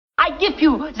I give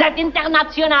you that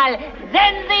international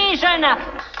sensation.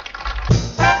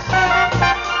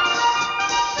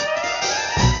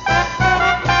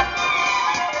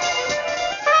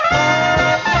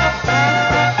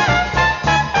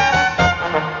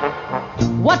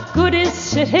 What good is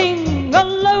sitting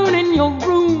alone in your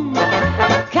room?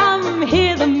 Come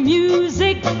hear the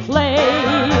music play.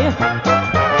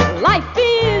 Life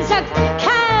is a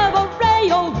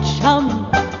cabaret, old chum.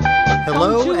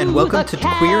 Hello and welcome to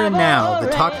Queer and Now, the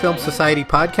Talk Film Society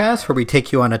podcast where we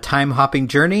take you on a time-hopping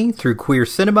journey through queer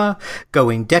cinema,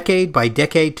 going decade by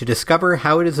decade to discover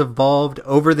how it has evolved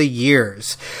over the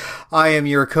years. I am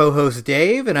your co-host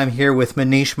Dave, and I'm here with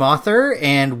Manish Mathur,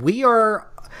 and we are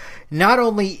not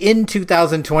only in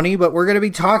 2020, but we're going to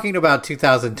be talking about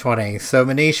 2020. So,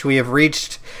 Manish, we have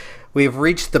reached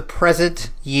the present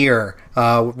year.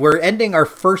 We're ending our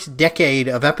first decade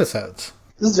of episodes.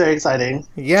 This is very exciting.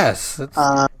 Yes. It's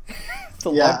a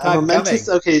momentous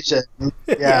occasion.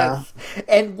 Yeah. Yes.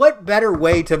 And what better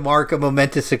way to mark a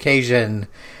momentous occasion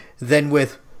than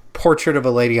with Portrait of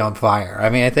a Lady on Fire? I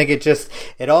mean, I think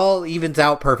it all evens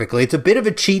out perfectly. It's a bit of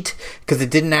a cheat because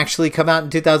it didn't actually come out in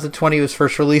 2020. It was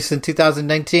first released in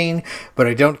 2019, but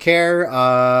I don't care.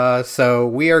 So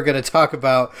we are going to talk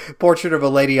about Portrait of a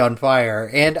Lady on Fire.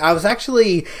 And I was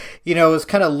actually, was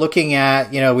kind of looking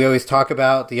at, we always talk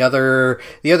about the other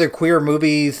queer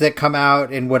movies that come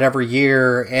out in whatever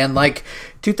year, and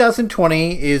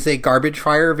 2020 is a garbage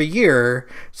fire of a year,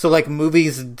 so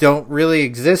movies don't really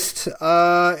exist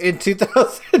in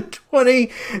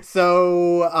 2020.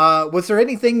 So was there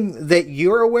anything that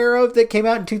you're aware of that came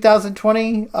out in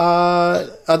 2020?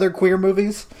 Other queer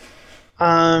movies?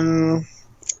 I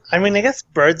guess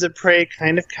Birds of Prey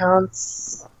kind of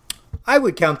counts. I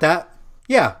would count that.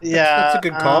 Yeah. That's a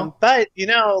good call. But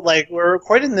we're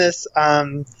recording this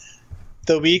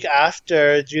the week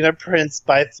after Gina Prince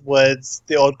Bythewood's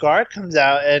The Old Guard comes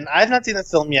out, and I've not seen the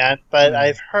film yet, but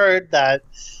I've heard that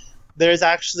there's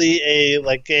actually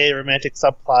a gay romantic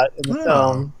subplot in the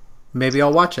film. Maybe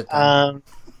I'll watch it then.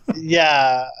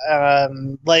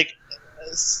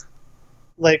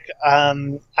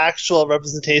 Actual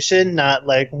representation, not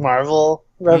Marvel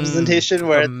representation,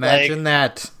 where imagine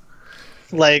that.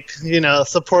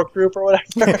 Support group or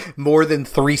whatever. More than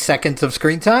 3 seconds of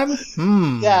screen time?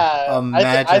 Yeah.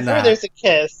 Imagine I've heard there's a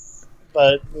kiss,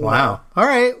 but... Wow. All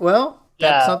right, well,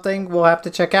 that's something we'll have to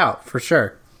check out, for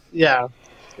sure. Yeah.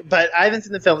 But I haven't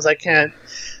seen the film, so I can't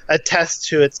attest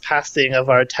to its passing of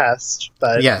our test,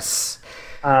 but... Yes.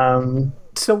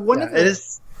 So one of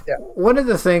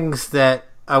the things that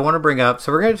I want to bring up,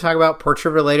 so we're going to talk about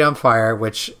Portrait of a Lady on Fire,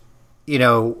 which... in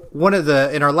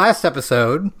our last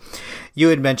episode, you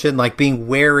had mentioned being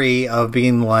wary of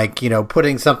being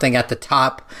putting something at the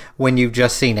top when you've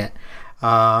just seen it.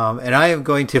 And I am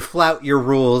going to flout your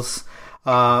rules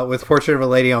with Portrait of a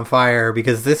Lady on Fire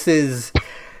because this is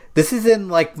in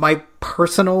my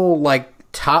personal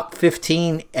top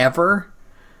 15 ever.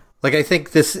 I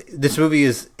think this movie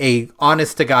is a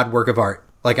honest to God work of art.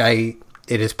 It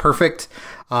is perfect.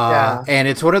 And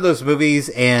it's one of those movies,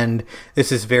 and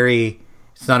this is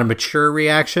it's not a mature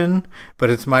reaction,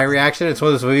 but it's my reaction. It's one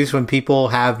of those movies when people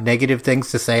have negative things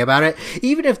to say about it,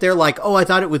 even if they're oh, I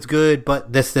thought it was good,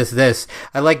 but this.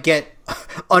 I get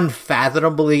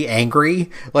unfathomably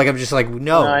angry. I'm just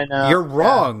no, you're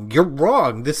wrong. Yeah. You're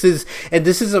wrong. This is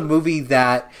a movie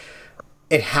that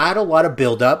it had a lot of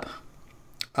buildup.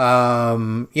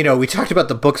 We talked about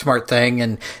the Booksmart thing,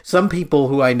 and some people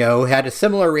who I know had a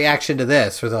similar reaction to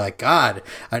this, where they're God,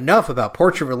 enough about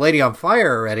Portrait of a Lady on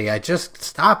Fire already. I just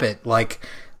stop it. Let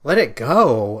it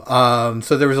go.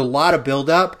 So there was a lot of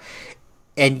buildup,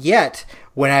 and yet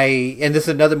and this is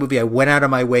another movie I went out of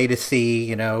my way to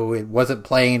see, it wasn't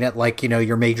playing at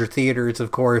your major theaters,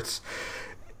 of course.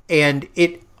 And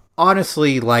it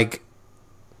honestly,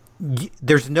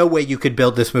 there's no way you could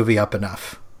build this movie up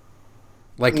enough.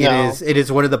 It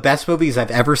is one of the best movies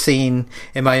I've ever seen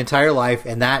in my entire life,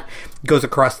 and that goes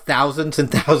across thousands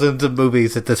and thousands of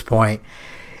movies at this point.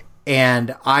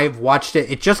 And I've watched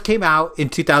it. It just came out in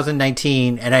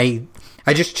 2019, and I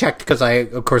just checked because I,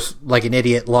 of course, like an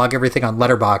idiot, log everything on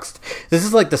Letterboxd. This is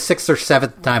the 6th or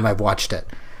 7th time I've watched it.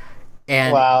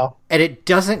 And, wow. And it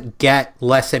doesn't get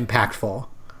less impactful.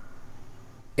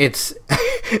 It's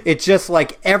just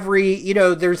every,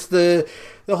 there's the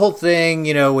whole thing,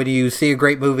 when you see a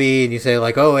great movie and you say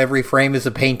oh, every frame is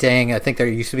a painting. I think there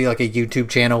used to be a YouTube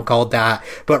channel called that.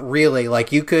 But really,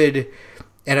 you could,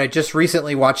 and I just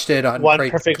recently watched it on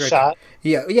One Perfect Shot.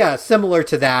 Yeah, similar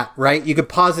to that, right? You could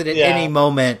pause it at any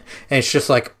moment and it's just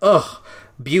ugh,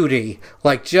 beauty.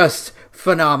 Just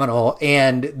phenomenal.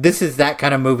 And this is that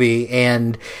kind of movie.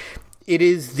 And it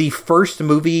is the first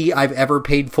movie I've ever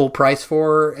paid full price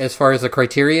for as far as the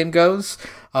Criterion goes.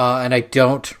 And I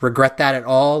don't regret that at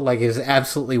all. Like, it's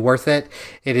absolutely worth it.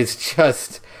 It is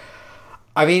just,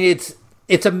 I mean,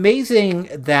 it's amazing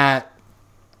that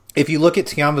if you look at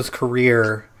Tiama's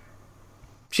career,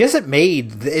 she hasn't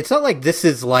made, it's not like this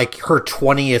is like her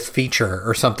 20th feature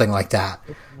or something like that.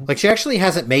 Like, she actually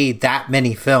hasn't made that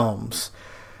many films.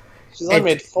 She's only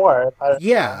made 4.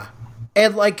 Yeah.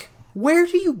 And, like, where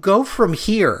do you go from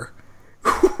here?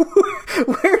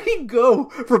 Where do you go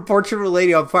from Portrait of a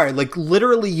Lady on Fire? Like,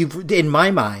 literally, in my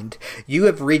mind, you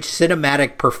have reached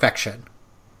cinematic perfection.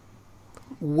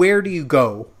 Where do you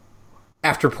go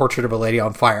after Portrait of a Lady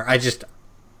on Fire?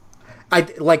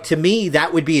 To me,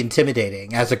 that would be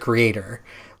intimidating as a creator.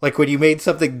 Like, when you made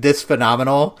something this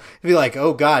phenomenal, it'd be like,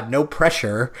 oh God, no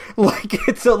pressure. Like,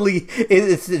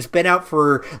 it's been out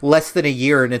for less than a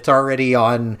year and it's already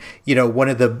on, one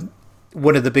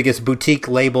of the biggest boutique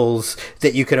labels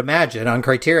that you could imagine on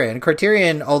Criterion.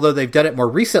 Criterion, although they've done it more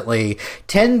recently,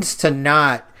 tends to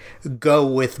not go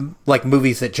with, like,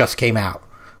 movies that just came out.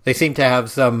 They seem to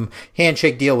have some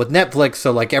handshake deal with Netflix,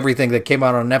 so, like, everything that came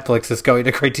out on Netflix is going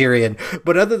to Criterion.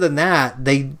 But other than that,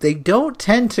 they don't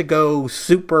tend to go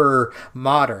super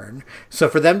modern. So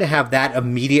for them to have that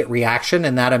immediate reaction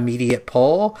and that immediate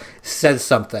pull says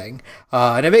something.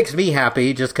 And it makes me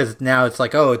happy just because now it's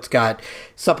like, oh, it's got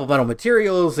supplemental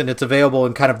materials and it's available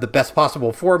in kind of the best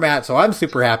possible format. So I'm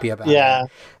super happy about it.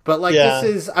 But, like, this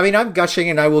is, I mean, I'm gushing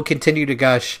and I will continue to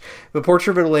gush. The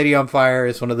Portrait of a Lady on Fire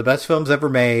is one of the best films ever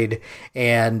made.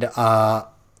 And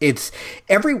it's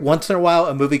every once in a while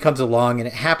a movie comes along, and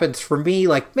it happens for me,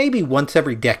 like, maybe once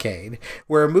every decade,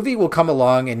 where a movie will come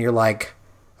along and you're like,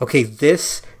 okay,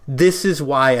 this is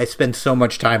why I spend so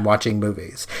much time watching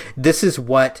movies. This is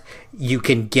what you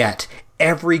can get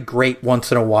every great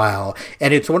once in a while.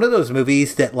 And it's one of those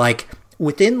movies that, like,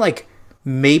 within, like,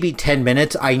 maybe 10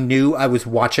 minutes, I knew I was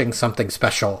watching something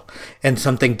special and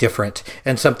something different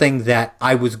and something that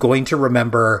I was going to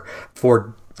remember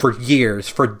for years,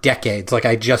 for decades. Like,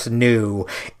 I just knew,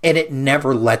 and it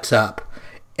never lets up.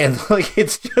 And, like,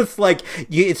 it's just like,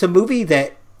 it's a movie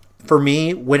that, for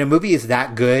me, when a movie is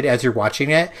that good as you're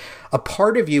watching it, a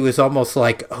part of you is almost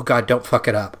like, oh God, don't fuck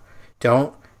it up.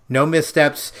 No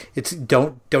missteps. It's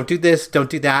don't do this, don't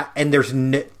do that. And there's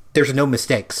no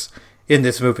mistakes in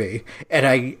this movie.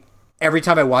 And every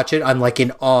time I watch it, I'm, like,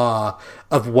 in awe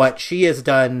of what she has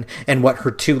done and what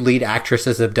her 2 lead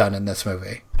actresses have done in this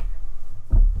movie.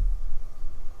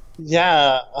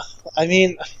 Yeah, I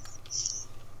mean,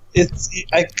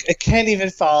 I can't even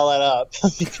follow that up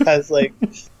because, like,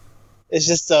 it's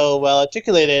just so well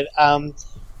articulated.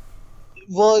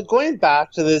 Well, going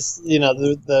back to this,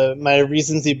 my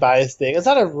recency bias thing, it's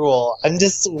not a rule. I'm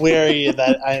just wary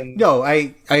that I'm... No,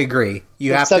 I agree.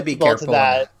 You have to be careful to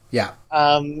that. Yeah.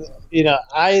 I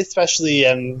especially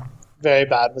am very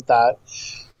bad with that.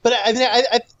 But I mean,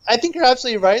 I think you're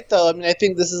absolutely right, though. I mean, I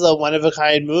think this is a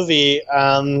one-of-a-kind movie.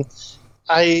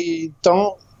 I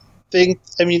don't think...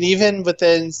 I mean, even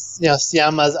within,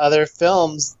 Siama's other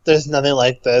films, there's nothing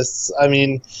like this. I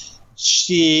mean...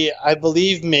 She, I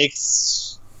believe,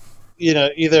 makes,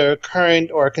 either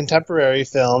current or contemporary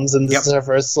films, and this is her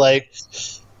first, like,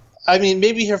 I mean,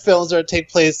 maybe her films take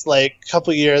place, like, a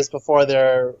couple years before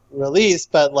they're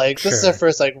released, but, like, this is her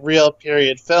first, like, real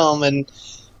period film, and,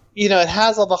 it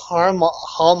has all the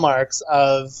hallmarks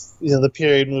of, the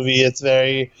period movie. It's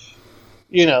very,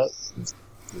 it's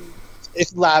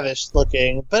lavish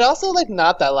looking, but also, like,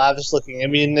 not that lavish looking. I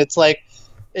mean, it's, like,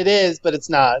 it is, but it's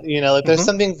not. Like, there's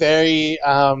something very,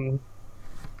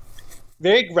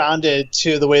 very grounded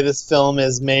to the way this film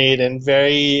is made, and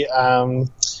very,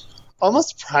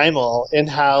 almost primal in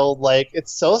how, like,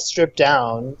 it's so stripped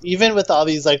down, even with all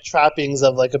these, like, trappings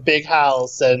of, like, a big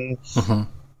house and,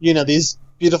 these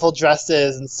beautiful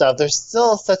dresses and stuff. There's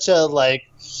still such a, like,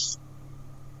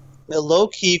 a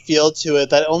low-key feel to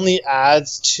it that only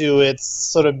adds to its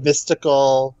sort of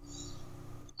mystical...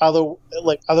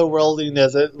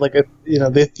 otherworldliness,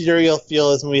 the ethereal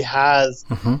feel this movie has.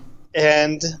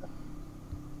 And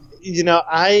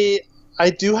I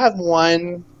do have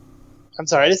one, I'm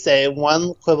sorry to say,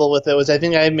 one quibble with it, which I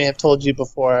think I may have told you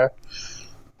before,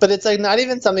 but it's, like, not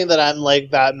even something that I'm,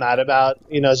 like, that mad about.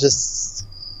 It's just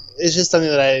something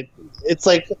that it's,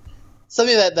 like,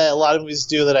 something that a lot of movies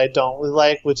do that I don't really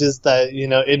like, which is the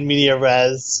in media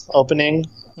res opening.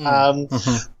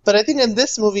 But I think in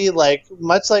this movie, like,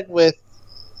 much like with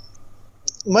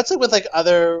like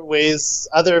other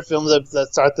films that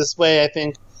start this way, I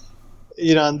think,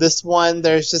 in this one,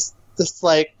 there's just this,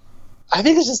 like, I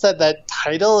think it's just that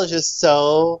title is just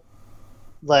so,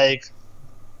 like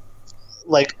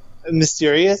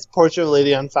mysterious Portrait of a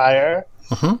Lady on Fire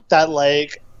that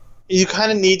like you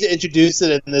kind of need to introduce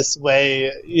it in this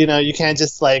way. You know, you can't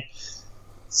just like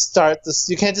start this.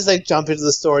 You can't just like jump into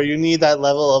the story. You need that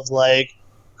level of like,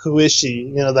 who is she?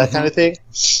 You know, that kind of thing.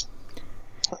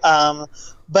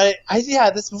 But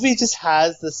this movie just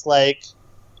has this like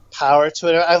power to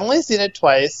it. I've only seen it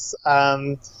twice.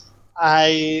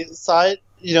 I saw it,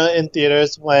 you know, in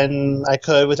theaters when I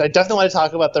could, which I definitely want to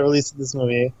talk about the release of this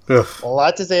movie. Ugh. A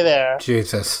lot to say there.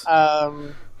 Jesus.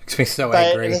 Makes me so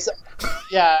angry. I saw it.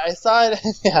 Yeah, I saw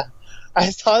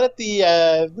it at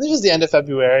this was the end of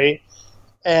February,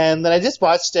 and then I just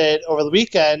watched it over the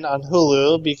weekend on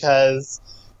Hulu because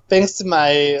thanks to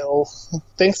my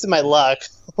luck,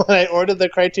 when I ordered the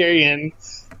Criterion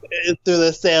through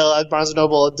the sale at Barnes &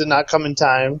 Noble, it did not come in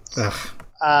time.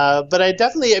 But I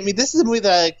definitely, I mean, this is a movie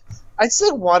that I just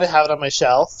like, want to have it on my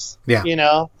shelf. Yeah. You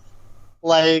know?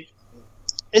 Like,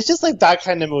 it's just like that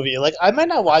kind of movie. Like, I might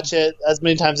not watch it as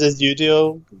many times as you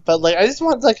do, but like, I just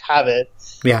want to like have it.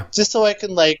 Yeah. Just so I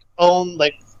can like own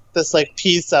like this like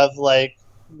piece of like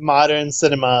modern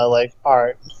cinema like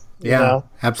art. Yeah, you know?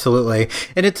 Absolutely.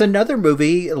 And it's another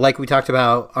movie, like we talked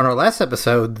about on our last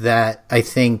episode, that I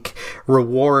think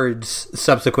rewards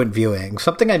subsequent viewing.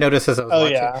 Something I noticed as I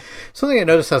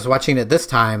was watching it this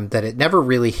time that it never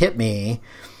really hit me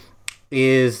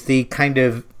is the kind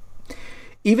of,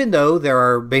 even though there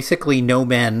are basically no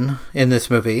men in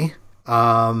this movie,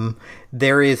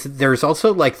 there's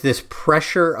also like this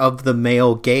pressure of the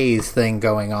male gaze thing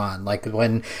going on. Like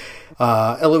when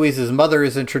Eloise's mother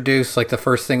is introduced, like the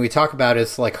first thing we talk about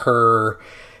is like her,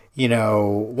 you know,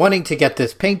 wanting to get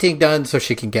this painting done so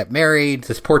she can get married,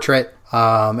 this portrait,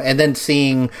 and then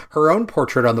seeing her own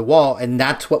portrait on the wall, and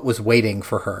that's what was waiting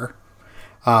for her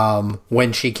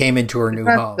when she came into her new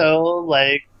home. So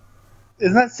like,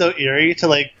 isn't that so eerie to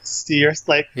like see yourself?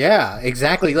 Like, yeah,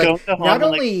 exactly. Like not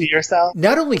only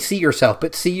see yourself,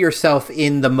 but see yourself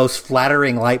in the most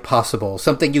flattering light possible.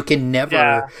 Something you can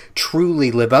never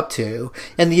truly live up to.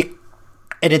 And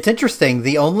it's interesting.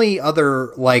 The only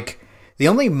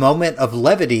moment of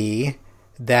levity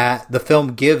that the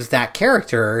film gives that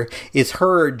character is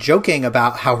her joking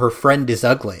about how her friend is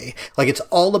ugly. Like, it's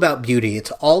all about beauty. It's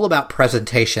all about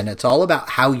presentation. It's all about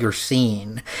how you're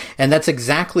seen. And that's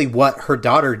exactly what her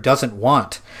daughter doesn't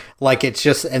want. Like, it's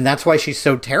just, and that's why she's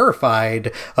so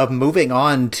terrified of moving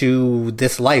on to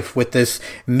this life with this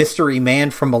mystery man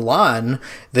from Milan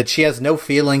that she has no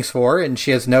feelings for and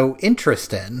she has no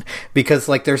interest in. Because,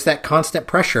 like, there's that constant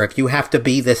pressure. If you have to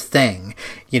be this thing,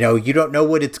 you know, you don't know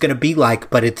what it's going to be like,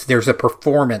 but there's a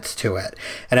performance to it.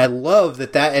 And I love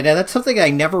and that's something I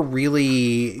never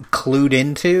really clued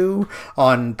into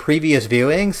on previous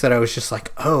viewings, that I was just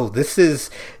like, oh, this is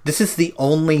the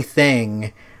only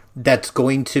thing that's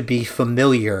going to be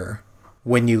familiar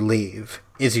when you leave,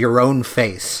 is your own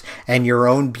face and your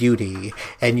own beauty,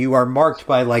 and you are marked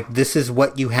by like, this is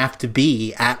what you have to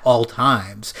be at all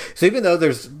times. So even though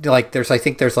there's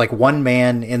one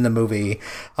man in the movie,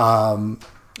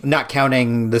 not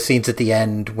counting the scenes at the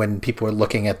end when people are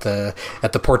looking at the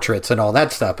portraits and all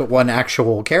that stuff, but one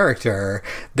actual character,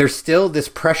 there's still this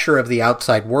pressure of the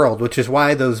outside world, which is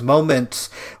why those moments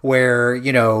where,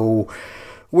 you know,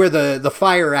 where the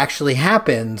fire actually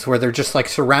happens, where they're just like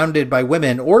surrounded by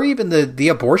women, or even the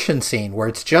abortion scene where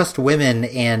it's just women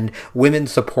and women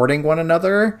supporting one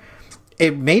another,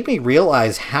 it made me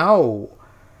realize how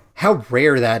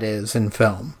rare that is in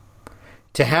film.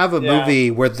 To have a movie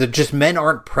where just men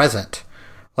aren't present.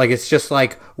 Like, it's just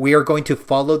like, we are going to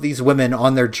follow these women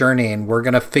on their journey and we're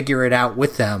going to figure it out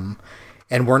with them.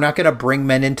 And we're not going to bring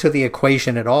men into the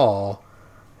equation at all.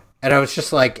 And I was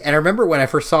just like, and I remember when I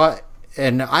first saw it,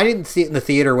 and I didn't see it in the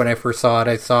theater when I first saw it.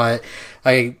 I saw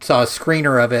a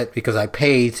screener of it because I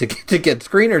pay to get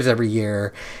screeners every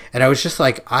year. And I was just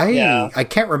like, I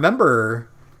can't remember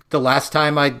the last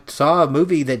time I saw a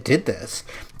movie that did this.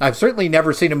 I've certainly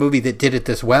never seen a movie that did it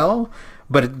this well,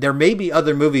 but there may be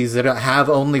other movies that have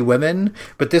only women,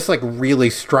 but this like really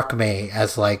struck me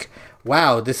as like,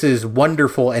 wow, this is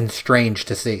wonderful and strange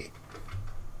to see.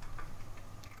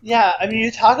 Yeah, I mean,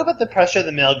 you talk about the pressure of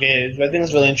the male gaze, but I think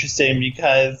it's really interesting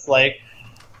because, like,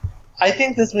 I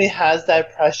think this movie has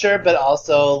that pressure, but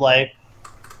also, like,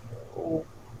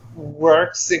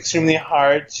 works extremely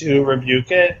hard to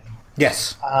rebuke it.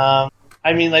 Yes.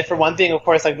 I mean, like, for one thing, of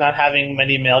course, like, not having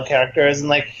many male characters, and,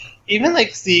 like, even,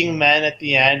 like, seeing men at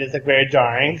the end is, like, very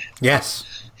jarring.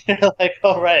 Yes. You're like,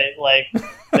 oh, right, like,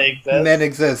 they exist. Men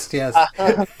exist, yes.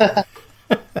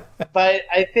 But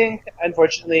I think,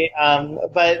 unfortunately,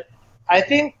 but I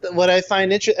think what I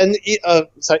find interesting, and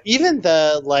even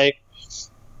the, like,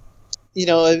 you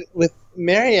know, with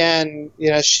Marianne,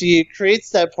 she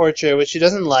creates that portrait, which she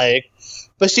doesn't like,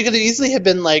 but she could easily have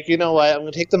been like, you know what, I'm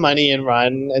going to take the money and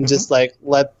run and just like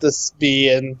let this be.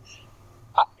 And,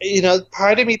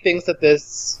 part of me thinks that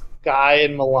this guy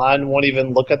in Milan won't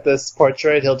even look at this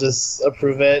portrait. He'll just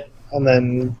approve it. And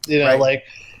then, like,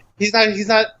 he's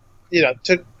not,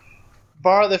 to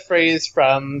borrow the phrase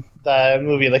from the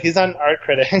movie, like, he's not an art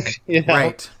critic,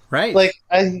 Right. Like,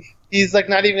 he's like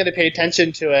not even going to pay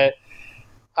attention to it.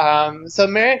 So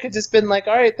Marianne could just been like,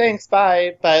 all right, thanks,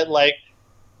 bye. But like,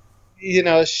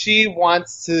 she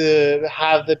wants to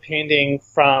have the painting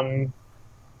from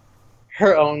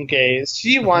her own gaze.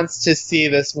 She wants to see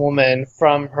this woman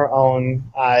from her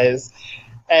own eyes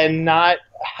and not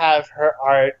have her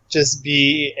art just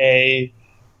be a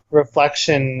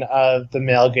reflection of the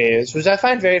male gaze, which I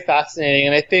find very fascinating.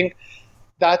 And I think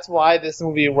that's why this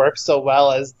movie works so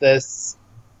well as this,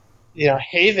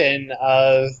 haven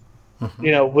of,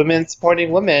 women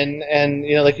supporting women. And,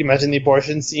 like you mentioned, the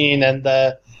abortion scene and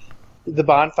the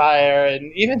bonfire,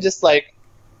 and even just like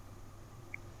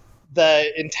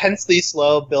the intensely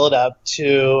slow build up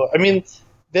to,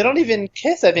 they don't even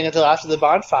kiss, I think, until after the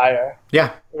bonfire.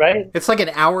 Yeah. Right? It's like an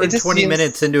hour and 20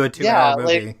 minutes into a 2-hour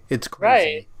movie. Like, it's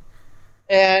crazy.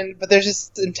 Right. But there's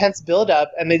just intense build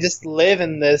up, and they just live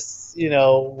in this,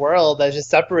 world that's just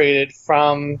separated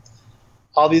from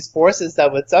all these forces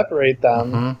that would separate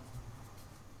them. Mm-hmm.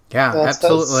 Yeah,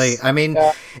 absolutely.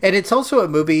 And it's also a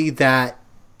movie that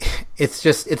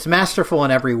it's masterful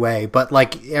in every way, but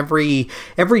like every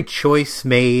choice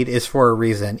made is for a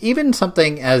reason. Even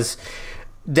something as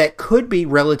that could be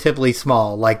relatively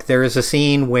small, like there is a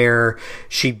scene where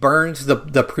she burns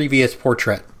the previous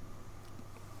portrait,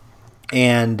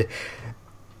 and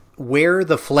where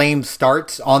the flame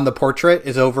starts on the portrait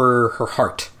is over her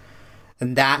heart.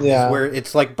 And that is where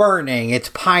it's like burning, it's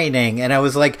pining. And I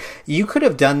was like, you could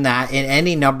have done that in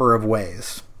any number of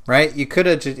ways, right? It could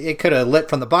have lit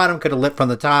from the bottom, could have lit from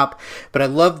the top. But I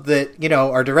love that,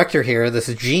 our director here,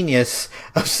 this genius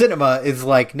of cinema, is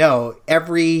like, no,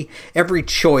 every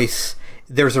choice,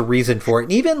 there's a reason for it.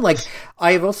 And even like,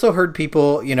 I've also heard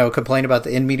people, complain about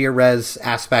the in media res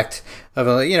aspect of,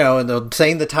 and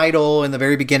saying the title in the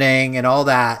very beginning and all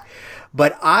that.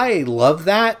 But I love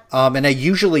that, and I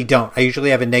usually don't. I usually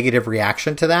have a negative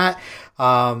reaction to that.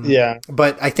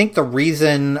 But I think the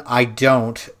reason I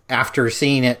don't, after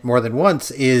seeing it more than once,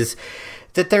 is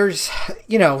that there's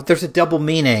a double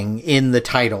meaning in the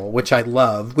title, which I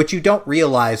love, which you don't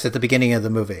realize at the beginning of the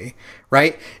movie,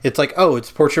 right? It's like, oh,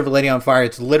 it's Portrait of a Lady on Fire.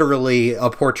 It's literally a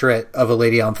portrait of a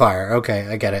lady on fire. Okay,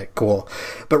 I get it. Cool.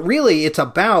 But really, it's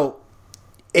about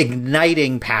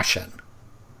igniting passion.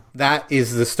 That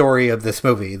is the story of this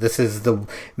movie. This is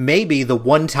maybe the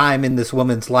one time in this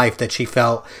woman's life that she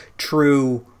felt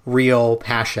true, real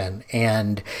passion.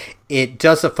 And it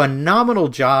does a phenomenal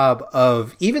job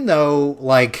of, even though,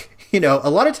 like, a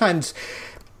lot of times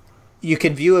you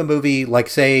can view a movie like,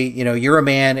 say, you're a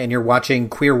man and you're watching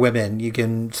Queer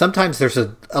Women. Sometimes there's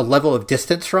a level of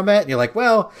distance from it. And you're like,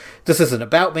 well, this isn't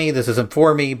about me. This isn't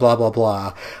for me, blah, blah,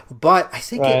 blah. But I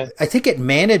think it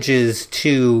manages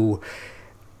to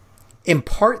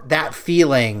impart that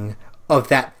feeling of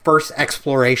that first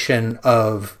exploration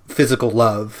of physical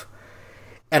love.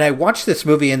 And I watched this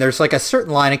movie, and there's like a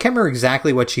certain line, I can't remember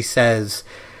exactly what she says,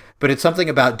 but it's something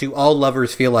about, do all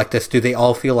lovers feel like this? Do they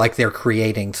all feel like they're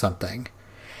creating something?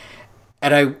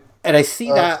 And I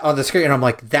see that on the screen, and I'm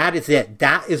like, that is it.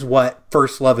 That is what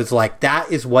first love is like.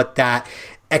 That is what that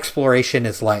exploration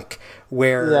is like.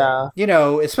 Where,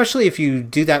 especially if you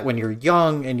do that when you're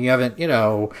young and you haven't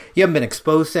been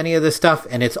exposed to any of this stuff,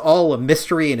 and it's all a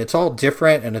mystery and it's all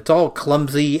different and it's all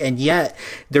clumsy, and yet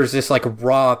there's this like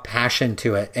raw passion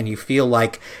to it, and you feel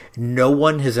like no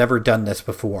one has ever done this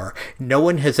before. No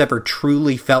one has ever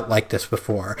truly felt like this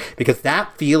before, because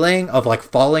that feeling of like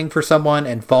falling for someone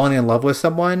and falling in love with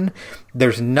someone,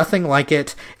 there's nothing like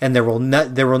it, and there will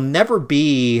never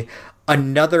be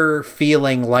another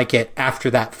feeling like it after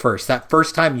that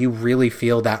first time you really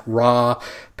feel that raw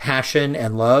passion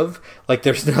and love. Like,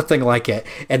 there's nothing like it.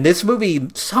 And this movie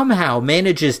somehow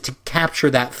manages to capture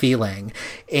that feeling.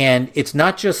 And it's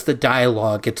not just the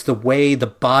dialogue, it's the way the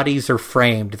bodies are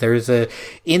framed.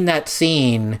 In that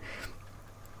scene,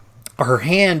 her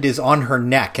hand is on her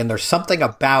neck, and there's something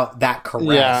about that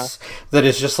caress that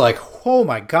is just like, oh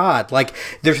my god. Like,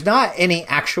 there's not any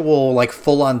actual like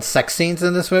full-on sex scenes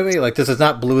in this movie. Like, this is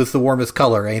not Blue is the Warmest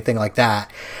Color or anything like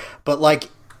that. But like,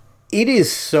 it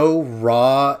is so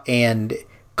raw and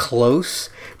close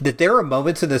that there are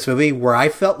moments in this movie where I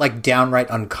felt like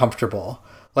downright uncomfortable.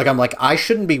 Like, I'm like, I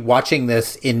shouldn't be watching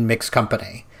this in mixed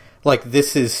company. Like,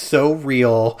 this is so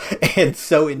real and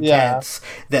so intense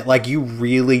that, like, you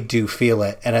really do feel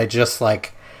it. And I just,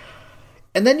 like...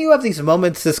 And then you have these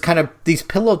moments, these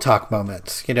pillow talk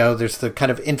moments. You know, there's the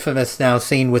kind of infamous now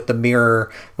scene with the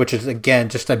mirror, which is, again,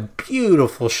 just a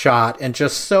beautiful shot and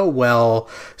just so well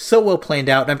planned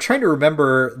out. And I'm trying to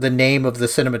remember the name of the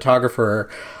cinematographer,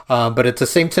 but it's the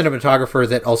same cinematographer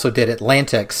that also did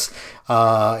Atlantics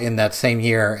in that same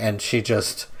year. And she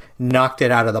just... knocked it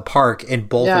out of the park in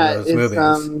both of those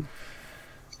movies.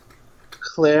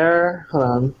 Claire, hold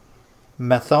on.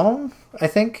 Methone, I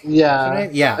think? Yeah.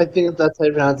 Yeah. I think that's how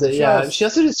you pronounce it. Yeah. She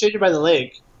also did Stranger by the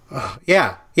Lake.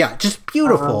 Yeah. Just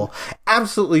beautiful.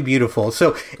 Absolutely beautiful.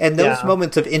 So, and those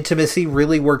moments of intimacy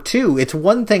really work too. It's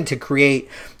one thing to create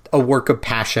a work of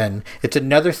passion. It's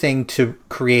another thing to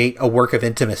create a work of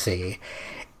intimacy.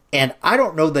 And I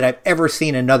don't know that I've ever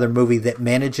seen another movie that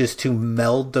manages to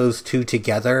meld those two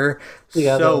together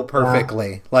so perfectly.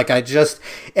 Yeah. Like,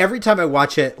 every time I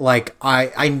watch it, like,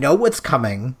 I know what's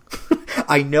coming.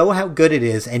 I know how good it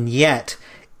is. And yet,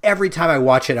 every time I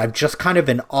watch it, I'm just kind of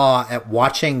in awe at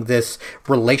watching this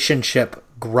relationship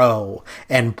grow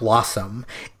and blossom.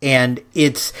 And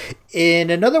it's, in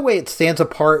another way, it stands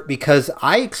apart because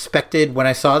when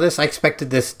I saw this, I expected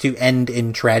this to end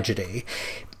in tragedy.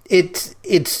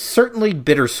 It's certainly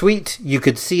bittersweet. You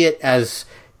could see it as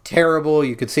terrible.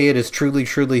 You could see it as truly,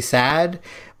 truly sad.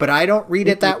 But I don't read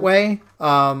it that way.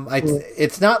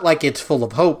 It's not like it's full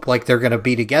of hope, like they're going to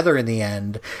be together in the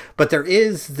end. But there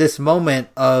is this moment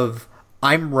of,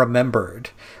 I'm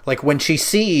remembered. Like when she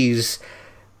sees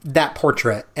that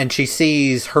portrait and she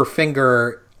sees her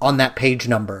finger on that page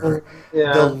number,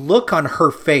 the look on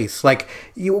her face, like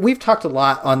we've talked a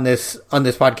lot on this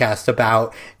podcast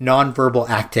about nonverbal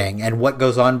acting and what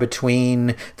goes on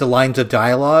between the lines of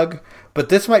dialogue, but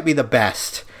this might be the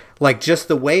best. Like just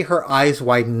the way her eyes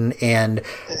widen and,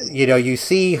 you know, you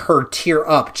see her tear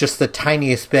up just the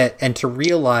tiniest bit, and to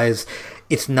realize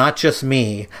it's not just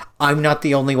me. I'm not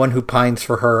the only one who pines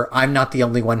for her. I'm not the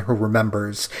only one who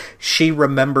remembers. She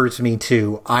remembers me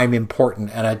too. I'm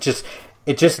important. And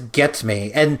it just gets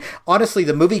me. And honestly,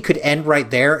 the movie could end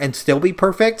right there and still be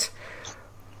perfect,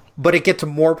 but it gets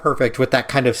more perfect with that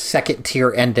kind of second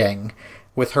tier ending,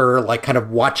 with her like kind of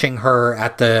watching her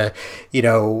at the, you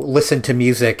know, listen to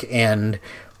music and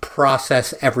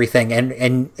process everything.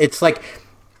 And it's like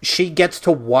she gets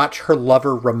to watch her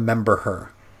lover remember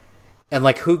her. And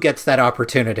like, who gets that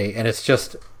opportunity? And it's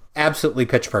just absolutely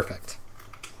pitch perfect.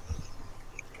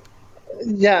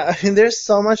 Yeah, I mean, there's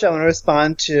so much I want to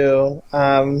respond to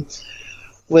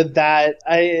with that.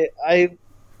 I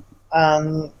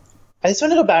just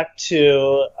want to go back to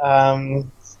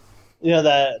you know,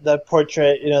 the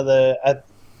portrait, you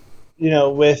know,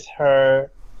 with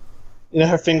her, you know,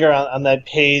 her finger on that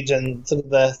page and sort of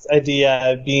this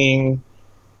idea of being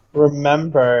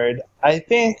remembered. I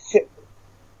think,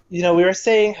 you know, we were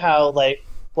saying how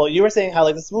you were saying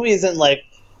how this movie isn't like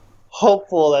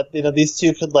hopeful that, you know, these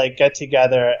two could like get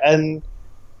together, and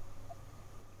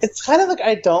it's kind of like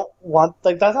I don't want,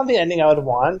 like, that's not the ending I would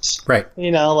want, right?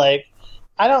 You know, like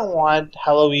I don't want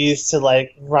Heloise to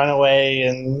like run away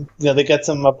and, you know, they get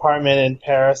some apartment in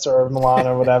Paris or Milan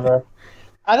or whatever.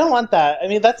 I don't want that. I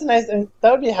mean, that's a nice, and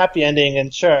that would be a happy ending,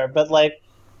 and sure, but like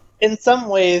in some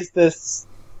ways this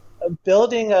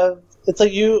building of, it's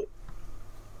like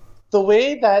the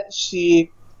way that she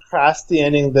crafts the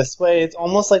ending this way, it's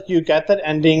almost like you get that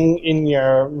ending in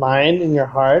your mind, in your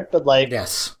heart, but like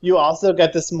yes, you also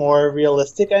get this more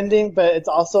realistic ending, but it's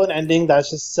also an ending that's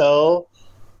just so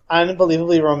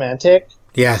unbelievably romantic.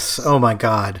 Yes. Oh my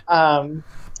God.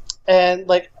 And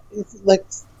like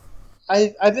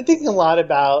I've been thinking a lot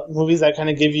about movies that kind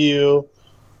of give you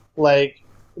like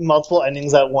multiple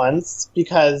endings at once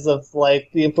because of like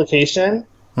the implication.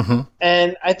 Mm-hmm.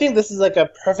 And I think this is like a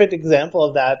perfect example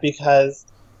of that, because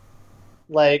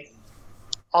like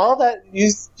all that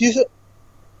you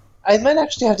I might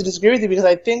actually have to disagree with you, because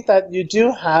I think that you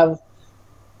do have,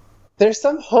 there's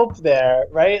some hope there,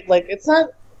 right? Like it's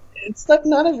like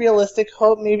not a realistic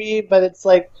hope maybe, but it's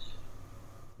like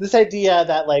this idea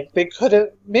that like they could have,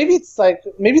 maybe it's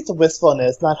a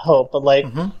wistfulness, not hope, but like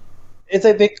it's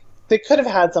like they could have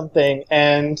had something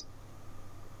and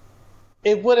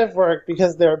it would have worked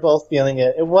because they were both feeling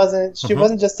it. It wasn't, she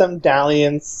wasn't just some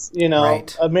dalliance, you know,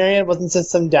 right. Marianne wasn't just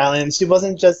some dalliance. She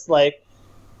wasn't just like,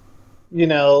 you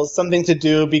know, something to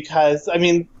do because, I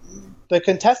mean, the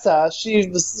Contessa, I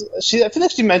feel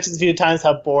like she mentions a few times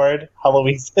how bored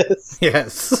Heloise is.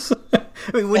 Yes.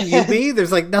 I mean, wouldn't you be?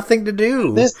 There's like nothing to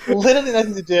do. There's literally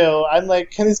nothing to do. I'm like,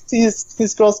 can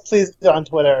these girls please be on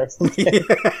Twitter or something?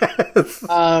 Yes.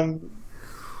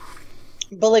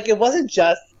 But like, it wasn't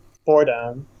just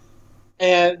boredom.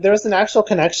 And there was an actual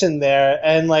connection there,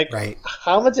 and like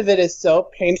how much of it is so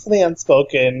painfully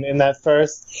unspoken in that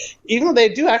first, even though they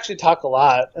do actually talk a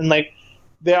lot, and like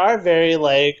they are very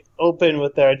like open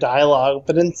with their dialogue,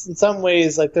 but in some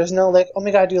ways like there's no like, oh my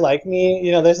god, do you like me?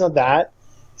 You know, there's no that.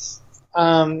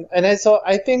 So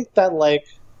I think that like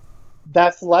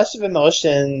that flush of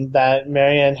emotion that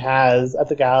Marianne has at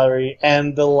the gallery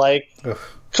and the like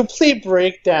complete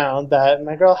breakdown that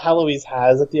my girl Heloise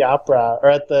has at the opera or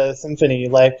at the symphony,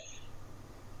 like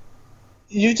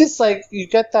you just like you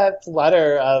get that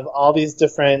flutter of all these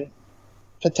different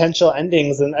potential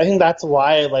endings, and I think that's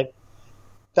why like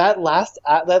that last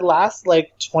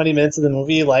like 20 minutes of the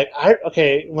movie, like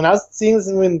when I was seeing this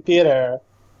movie in the theater.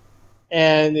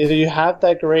 And you have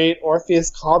that great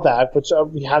Orpheus callback, which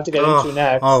we have to get into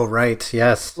next. Oh, right,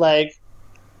 yes. Like,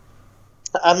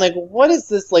 I'm like, what is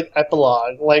this, like,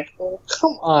 epilogue? Like, oh,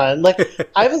 come on. Like,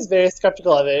 I was very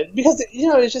skeptical of it. Because, you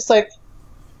know, it's just like,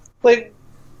 it's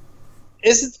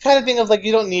this kind of thing of, like,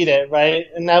 you don't need it, right?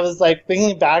 And I was, like,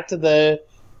 thinking back to the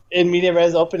In Media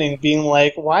Res opening, being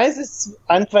like, why is this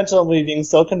unconventional movie being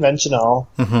so conventional?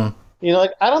 Mm-hmm. You know,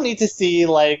 like, I don't need to see,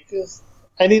 like...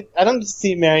 I don't need to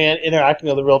see Marianne interacting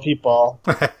with the real people.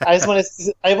 I just want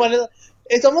to.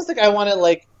 It's almost like I want to,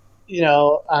 like, you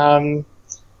know,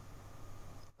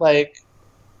 like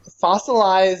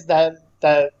fossilize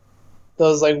that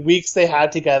those like weeks they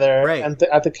had together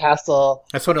at the castle.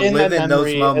 I sort of live in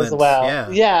those moments as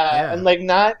well. Yeah, and like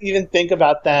not even think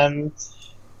about them.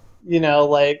 You know,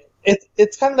 like.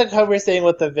 It's kind of like how we were saying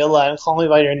with the villa and Call Me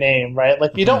By Your Name, right?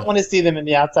 Like, you don't want to see them in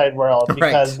the outside world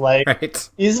because,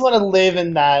 you just want to live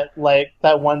in that, like,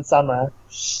 that one summer.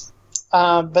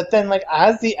 But then, like,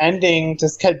 as the ending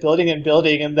just kept building and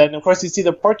building, and then, of course, you see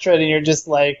the portrait and you're just,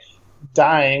 like,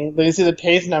 dying. Then you see the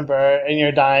page number and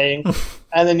you're dying.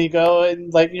 And then you go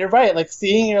and, like, you're right. Like,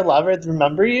 seeing your lover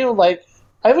remember you, like,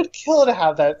 I would kill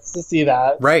to see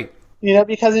that. Right. You know,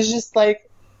 because it's just, like,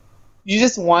 you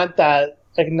just want that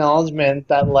acknowledgement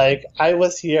that like I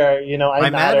was here, you know, I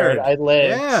mattered, I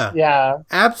lived. Yeah.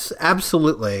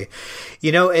 Absolutely.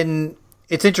 You know, and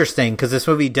it's interesting because this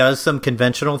movie does some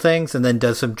conventional things and then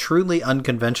does some truly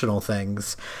unconventional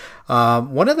things.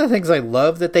 One of the things I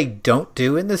love that they don't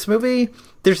do in this movie,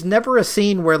 there's never a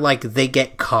scene where like they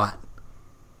get caught.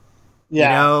 Yeah.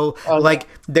 You know, like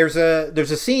there's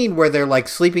a scene where they're like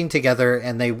sleeping together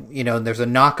and they, you know, there's a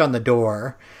knock on the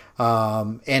door.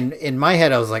 And in my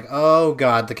head, I was like, oh,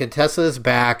 God, the Contessa is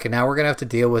back, and now we're going to have to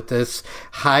deal with this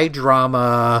high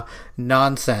drama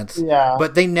nonsense. Yeah.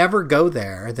 But they never go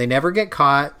there. They never get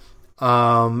caught.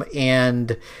 But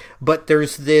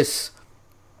there's this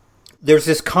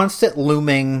constant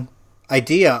looming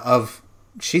idea of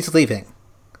she's leaving.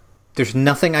 There's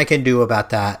nothing I can do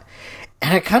about that.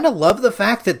 And I kind of love the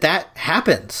fact that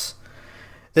happens,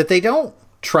 that they don't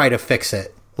try to fix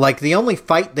it. Like, the only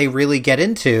fight they really get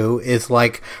into is,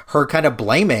 like, her kind of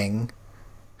blaming,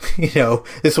 you know,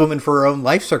 this woman for her own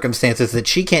life circumstances that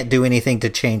she can't do anything to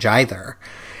change either.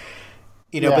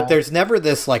 You know, but there's never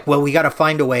this, like, well, we got to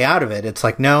find a way out of it. It's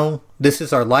like, no, this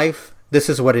is our life. This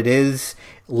is what it is.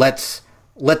 Let's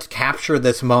capture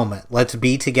this moment. Let's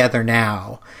be together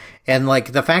now. And,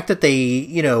 like, the fact that they,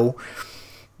 you know...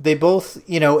 They both,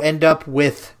 you know, end up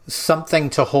with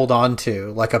something to hold on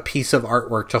to, like a piece of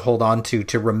artwork to hold on to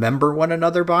remember one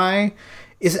another by,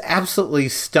 is absolutely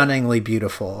stunningly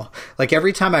beautiful. Like,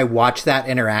 every time I watch that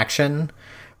interaction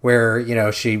where, you know,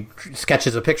 she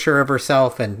sketches a picture of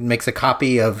herself and makes a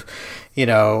copy of, you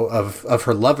know, of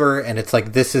her lover, and it's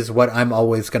like, this is what I'm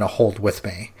always going to hold with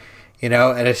me. You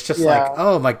know, and it's just like,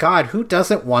 oh my God, who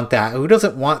doesn't want that? Who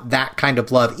doesn't want that kind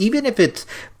of love? Even if it's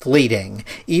fleeting,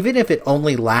 even if it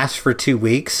only lasts for 2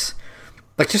 weeks,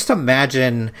 like just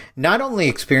imagine not only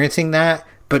experiencing that,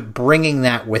 but bringing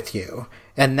that with you.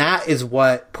 And that is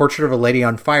what Portrait of a Lady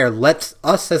on Fire lets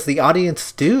us as the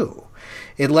audience do.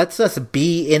 It lets us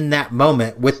be in that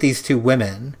moment with these two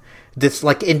women. This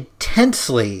like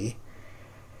intensely,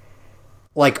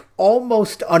 like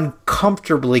almost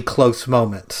uncomfortably close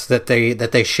moments that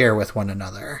they share with one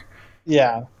another.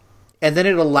 Yeah. And then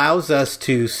it allows us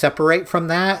to separate from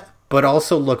that, but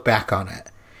also look back on it.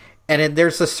 And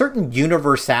there's a certain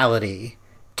universality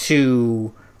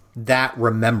to that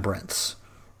remembrance,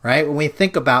 right? When we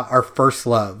think about our first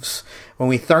loves, when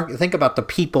we think about the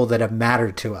people that have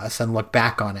mattered to us and look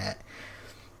back on it,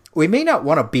 we may not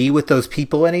want to be with those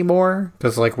people anymore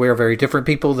because, like, we're very different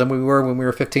people than we were when we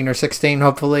were 15 or 16,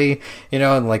 hopefully, you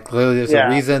know, and, like, clearly there's a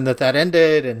reason that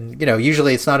ended. And, you know,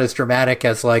 usually it's not as dramatic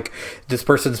as, like, this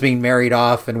person's being married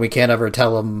off and we can't ever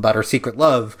tell them about our secret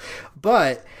love.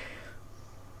 But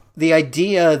the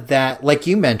idea that, like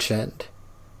you mentioned,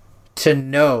 to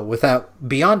know without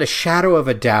beyond a shadow of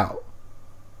a doubt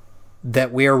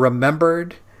that we are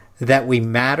remembered, that we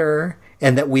matter,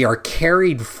 and that we are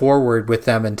carried forward with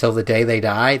them until the day they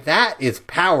die, that is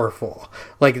powerful.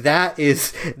 Like, that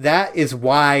is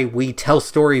why we tell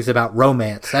stories about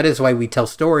romance. That is why we tell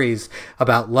stories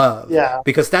about love. Yeah.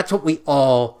 Because that's what we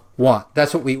all want.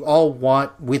 That's what we all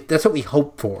want. That's what we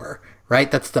hope for,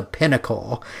 right? That's the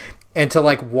pinnacle. And to,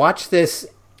 like, watch this,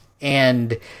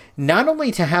 and not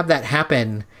only to have that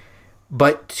happen,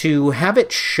 but to have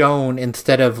it shown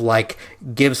instead of, like,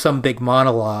 give some big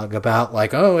monologue about,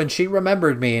 like, oh, and she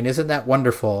remembered me, and isn't that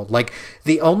wonderful? Like,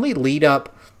 the only lead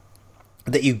up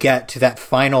that you get to that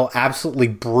final absolutely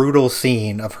brutal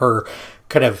scene of her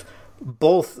kind of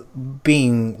both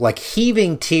being, like,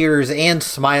 heaving tears and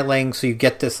smiling, so you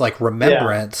get this, like,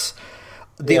 remembrance. Yeah.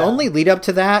 The only lead up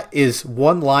to that is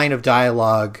one line of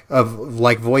dialogue of,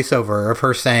 like, voiceover of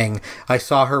her saying, I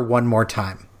saw her one more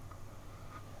time.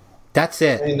 That's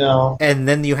it. I know. And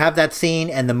then you have that scene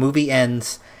and the movie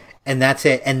ends, and that's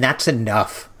it. And that's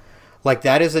enough. Like,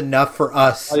 that is enough for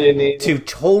us to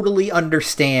totally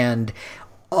understand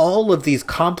all of these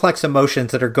complex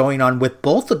emotions that are going on with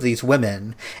both of these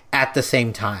women at the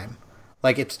same time.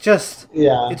 Like, it's just,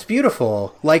 it's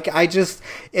beautiful. Like,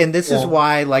 and this is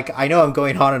why, like, I know I'm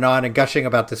going on and gushing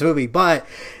about this movie, but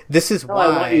this is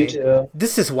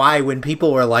this is why when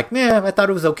people were like, I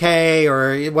thought it was okay,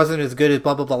 or it wasn't as good as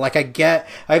blah, blah, blah. Like, I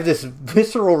have this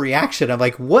visceral reaction. I'm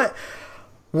like, what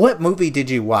movie did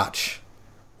you watch?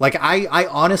 Like, I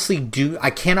honestly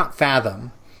I cannot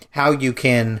fathom how you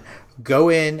can go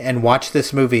in and watch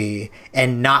this movie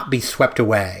and not be swept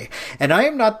away. And I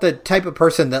am not the type of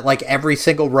person that, like, every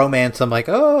single romance I'm like,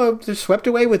 oh, I'm just swept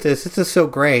away with this. This is so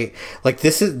great. Like,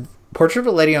 Portrait of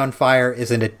a Lady on Fire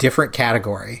is in a different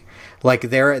category. Like,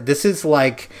 this is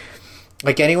like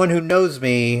anyone who knows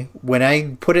me, when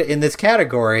I put it in this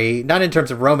category, not in terms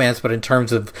of romance, but in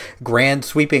terms of grand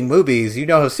sweeping movies, you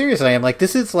know how serious I am. Like,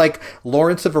 this is like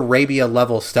Lawrence of Arabia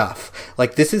level stuff.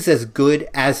 Like, this is as good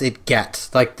as it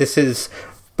gets. Like, this is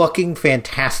fucking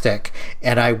fantastic.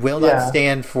 And I will not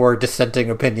stand for dissenting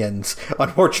opinions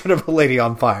on Portrait of a Lady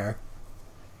on Fire.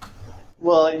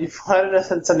 Well, you wanted to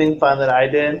send something fun that I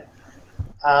did.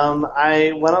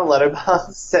 I went on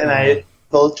Letterboxd and I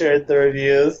filtered the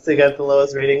reviews to get the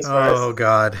lowest ratings first. Oh,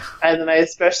 God. And then I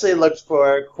especially looked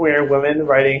for queer women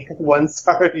writing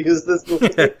 1-star reviews this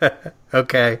movie.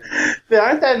 Okay. There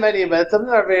aren't that many, but some of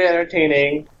them are very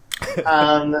entertaining.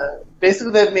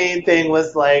 Basically, the main thing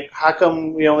was, like, how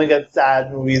come we only get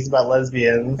sad movies about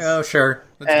lesbians? Oh, sure.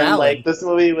 That's and, valid. Like, this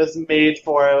movie was made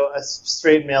for a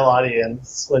straight male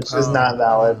audience, which is not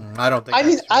valid. I don't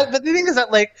think but the thing is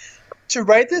that, like, to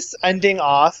write this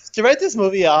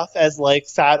movie off as, like,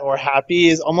 sad or happy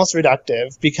is almost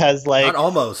reductive, because, like... Not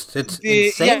almost. It's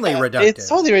insanely reductive. It's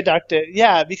totally reductive,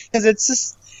 yeah, because it's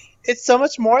just... It's so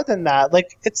much more than that.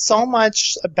 Like, it's so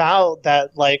much about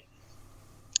that, like,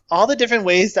 all the different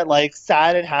ways that, like,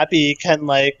 sad and happy can,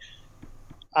 like,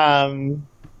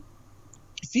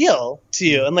 feel to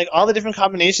you, and, like, all the different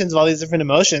combinations of all these different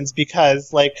emotions,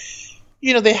 because, like...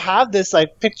 You know, they have this,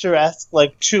 like, picturesque,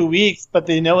 like, 2 weeks, but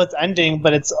they know it's ending,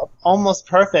 but it's almost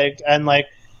perfect. And, like,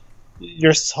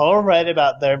 you're so right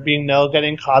about there being no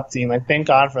getting caught scene. Like, thank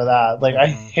God for that. Like, I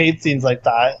hate scenes like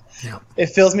that. Yeah. It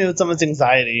fills me with someone's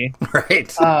anxiety.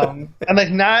 Right. And, like,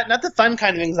 not the fun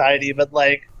kind of anxiety, but,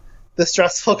 like, the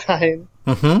stressful kind.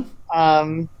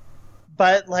 Mm-hmm.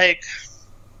 But, like,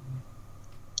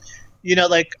 you know,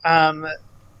 like,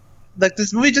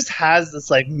 this movie just has this,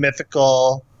 like,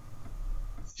 mythical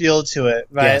feel to it,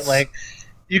 right? Yes. Like,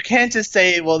 you can't just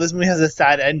say, well, this movie has a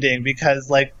sad ending, because,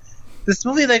 like, this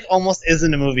movie, like, almost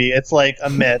isn't a movie. It's like a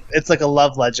myth. It's like a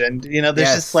love legend. You know,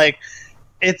 there's just, like,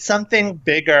 it's something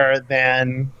bigger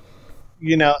than,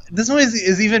 you know, this movie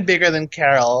is even bigger than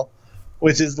Carol,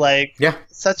 which is, like,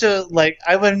 such a, like,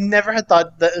 I would have never had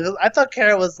thought that. I thought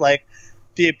Carol was, like,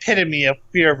 the epitome of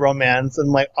queer romance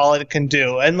and, like, all it can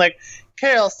do. And, like,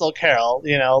 Carol's still Carol,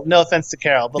 you know, no offense to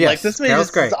Carol, but, like, this movie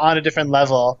is on a different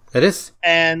level. It is.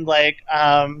 And, like,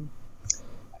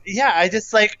 I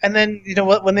just, like, and then, you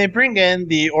know, when they bring in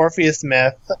the Orpheus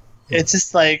myth, it's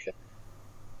just, like,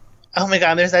 oh my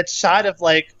God, there's that shot of,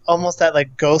 like, almost that,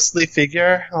 like, ghostly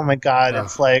figure. Oh my God,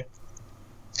 it's, like,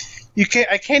 you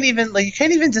can't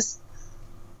even just,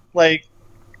 like,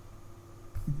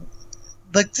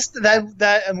 just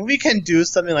that a movie can do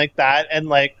something like that and,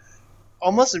 like,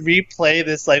 almost replay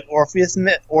this, like, Orpheus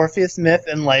myth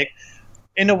and, like,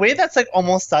 in a way that's, like,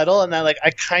 almost subtle, and that, like, I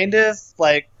kind of,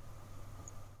 like,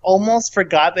 almost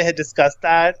forgot they had discussed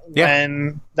that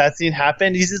when that scene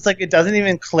happened. He's just, like, it doesn't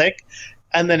even click,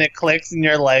 and then it clicks, and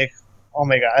you're like, oh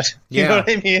my god, you know what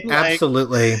I mean?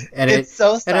 Absolutely. And it's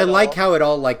so subtle. And I like how it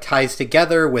all like ties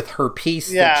together with her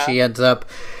piece that she ends up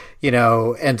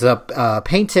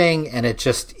painting, and it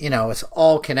just, it's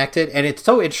all connected. And it's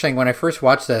so interesting. When I first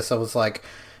watched this, I was like,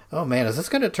 oh man, is this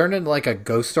going to turn into like a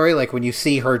ghost story? Like when you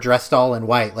see her dressed all in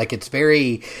white, like it's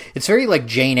very like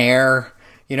Jane Eyre,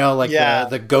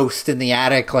 the ghost in the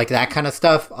attic, like that kind of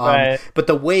stuff. Right. But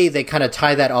the way they kind of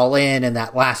tie that all in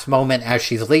that last moment as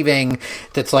she's leaving,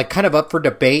 that's like kind of up for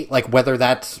debate, like whether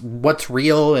that's what's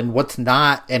real and what's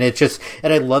not. And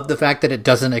and I love the fact that it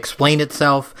doesn't explain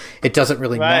itself. It doesn't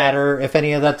really matter if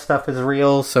any of that stuff is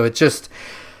real. So it's just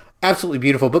absolutely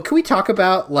beautiful. But can we talk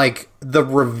about like the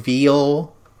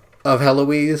reveal of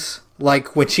Heloise?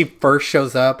 Like when she first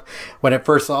shows up, when at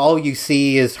first all you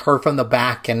see is her from the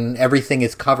back and everything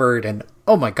is covered, and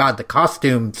oh my god, the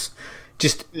costumes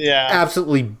just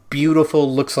absolutely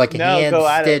beautiful. Looks like hand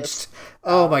stitched.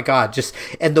 Oh my god,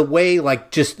 and the way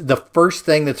like just the first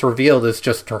thing that's revealed is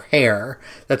just her hair.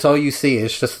 That's all you see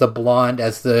is just the blonde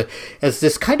as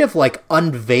this kind of like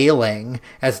unveiling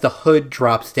as the hood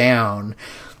drops down.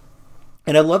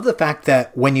 And I love the fact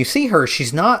that when you see her,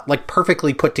 she's not like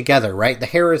perfectly put together, right? The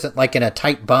hair isn't like in a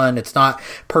tight bun. It's not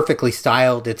perfectly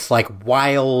styled. It's like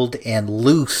wild and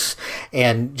loose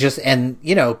and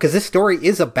because this story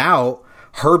is about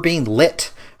her being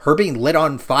lit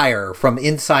on fire from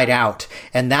inside out.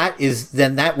 And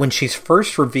that when she's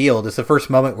first revealed is the first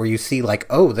moment where you see like,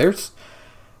 oh, there's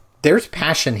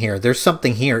passion here. There's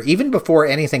something here, even before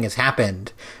anything has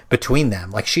happened between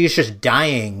them. Like she's just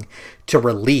dying to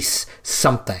release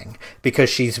something because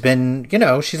she's been,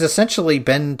 she's essentially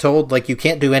been told like, you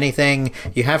can't do anything.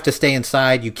 You have to stay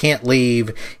inside. You can't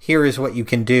leave. Here is what you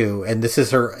can do. And this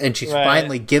is her. And she's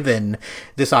finally given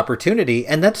this opportunity.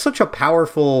 And that's such a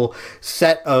powerful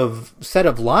set of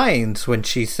lines when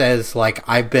she says like,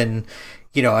 I've been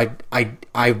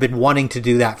wanting to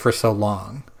do that for so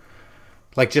long.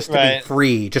 Like just to be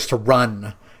free, just to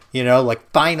run,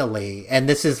 like finally. And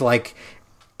this is like,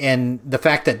 and the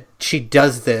fact that she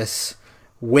does this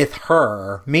with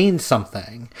her means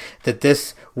something. That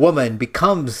this woman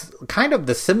becomes kind of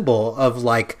the symbol of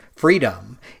like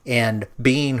freedom and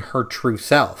being her true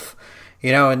self.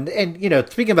 And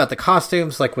speaking about the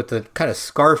costumes, like with the kind of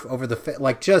scarf over the face,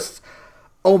 like just,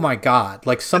 oh my god,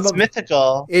 like it's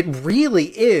mythical. It really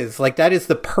is. Like that is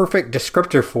the perfect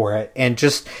descriptor for it. And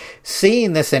just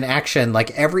seeing this in action,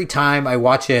 like every time I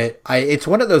watch it, it's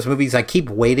one of those movies I keep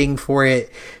waiting for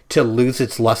it to lose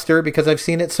its luster because I've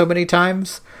seen it so many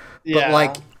times. Yeah. But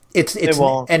like it's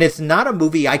and it's not a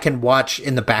movie I can watch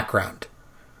in the background.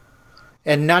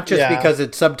 And not just because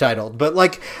it's subtitled, but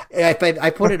like if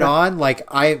I put it on, like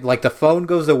the phone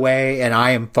goes away and I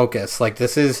am focused. Like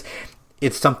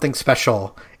it's something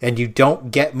special, and you don't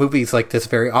get movies like this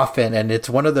very often. And it's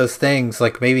one of those things,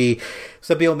 like maybe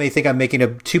some people may think I'm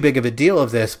making too big of a deal of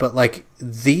this, but like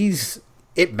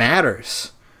it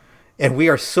matters. And we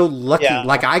are so lucky. Yeah.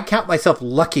 Like I count myself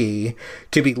lucky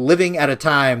to be living at a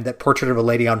time that Portrait of a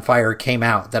Lady on Fire came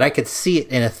out, that I could see it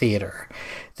in a theater,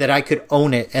 that I could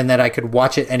own it, and that I could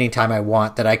watch it anytime I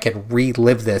want, that I could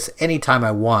relive this anytime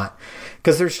I want.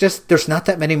 Because there's not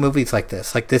that many movies like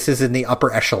this. Like this is in the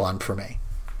upper echelon for me.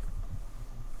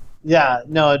 Yeah,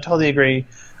 no, I totally agree.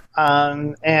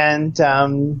 I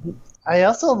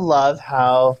also love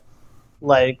how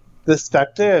like the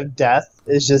specter of death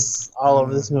is just all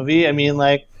over this movie. I mean,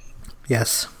 like,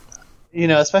 yes,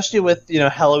 especially with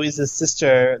Heloise's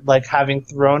sister like having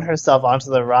thrown herself onto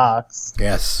the rocks.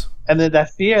 Yes, and then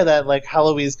that fear that like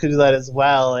Heloise could do that as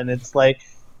well, and it's like,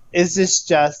 is this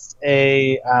just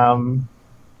a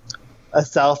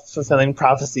self-fulfilling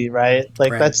prophecy, right?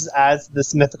 Like that just adds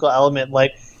this mythical element.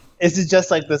 Like, is it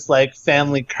just like this like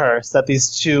family curse that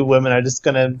these two women are just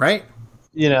gonna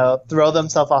throw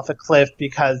themselves off a cliff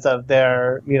because of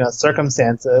their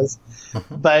circumstances?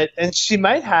 Mm-hmm. And she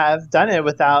might have done it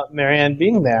without Marianne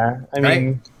being there. I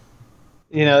mean,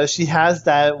 she has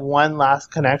that one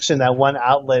last connection, that one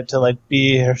outlet to like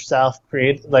be herself,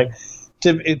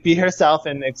 to be herself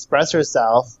and express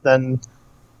herself, then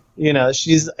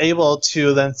she's able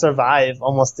to then survive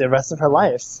almost the rest of her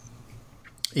life.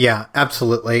 Yeah,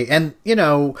 absolutely. And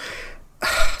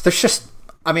there's just,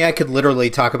 I mean, I could literally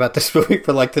talk about this movie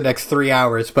for like the next 3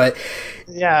 hours, but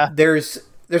yeah, there's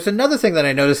another thing that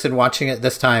I noticed in watching it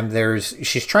this time.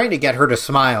 She's trying to get her to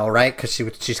smile, right? Because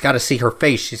she's got to see her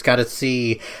face. She's got to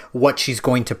see what she's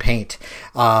going to paint.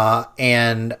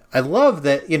 And I love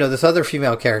that, this other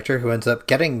female character who ends up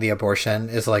getting the abortion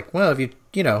is like, well, have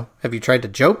you tried to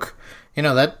joke?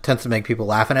 That tends to make people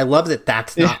laugh. And I love that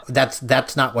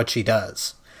that's not what she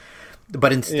does.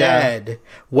 But instead,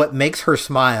 what makes her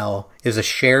smile is a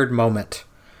shared moment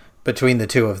between the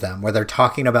two of them where they're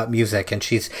talking about music and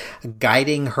she's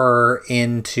guiding her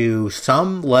into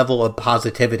some level of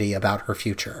positivity about her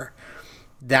future.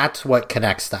 That's what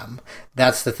connects them.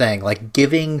 That's the thing, like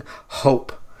giving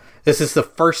hope. This is the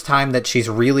first time that she's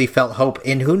really felt hope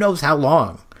in who knows how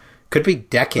long. Could be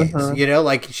decades, you know,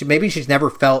 like maybe she's never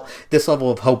felt this level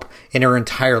of hope in her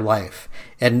entire life.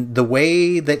 And the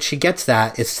way that she gets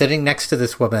that is sitting next to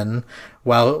this woman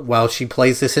while she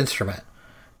plays this instrument,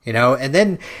 you know. And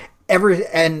then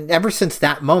ever since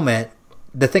that moment,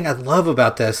 the thing I love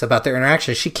about their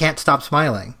interaction is she can't stop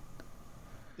smiling.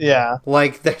 Yeah.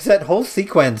 Like, there's that whole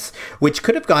sequence, which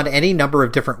could have gone any number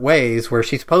of different ways, where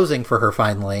she's posing for her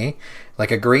finally,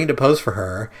 like, agreeing to pose for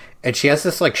her, and she has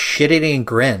this, like, shit-eating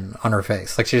grin on her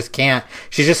face. Like, she's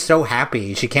just so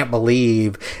happy. She can't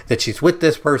believe that she's with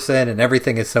this person, and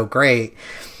everything is so great.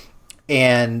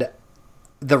 And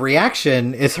the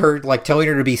reaction is her, like, telling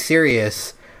her to be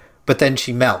serious, but then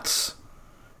she melts,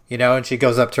 you know, and she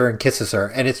goes up to her and kisses her.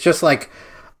 And it's just like,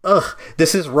 ugh,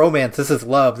 this is romance, this is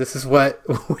love, this is what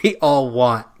we all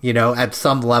want, you know, at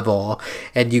some level.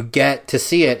 And you get to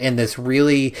see it in this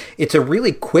it's a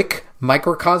really quick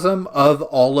microcosm of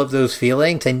all of those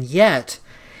feelings, and yet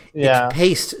it's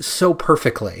paced so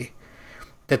perfectly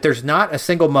that there's not a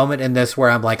single moment in this where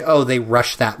I'm like, oh, they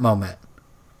rushed that moment.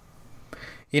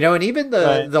 You know, and even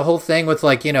the whole thing with,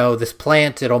 like, you know, this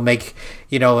plant, it'll make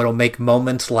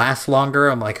moments last longer.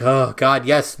 I'm like, oh, God,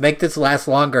 yes, make this last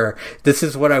longer. This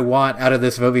is what I want out of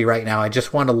this movie right now. I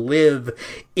just want to live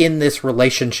in this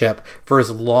relationship for as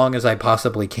long as I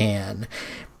possibly can.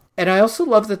 And I also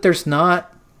love that there's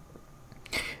not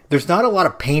a lot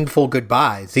of painful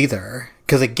goodbyes either.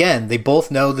 Because, again, they both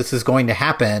know this is going to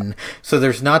happen. So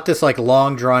there's not this, like,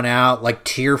 long, drawn-out, like,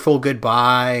 tearful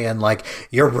goodbye and, like,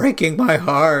 you're breaking my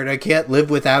heart, I can't live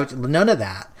without you. None of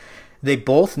that. They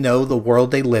both know the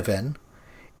world they live in,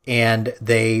 and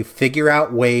they figure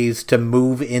out ways to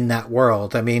move in that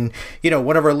world. I mean, you know,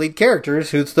 one of our lead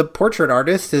characters, who's the portrait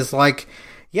artist, is like,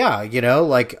 yeah, you know,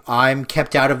 like, I'm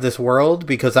kept out of this world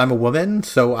because I'm a woman,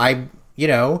 so I've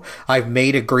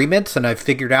made agreements and I've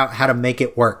figured out how to make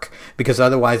it work, because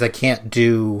otherwise I can't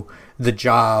do the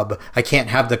job. I can't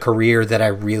have the career that I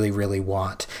really, really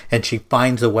want. And she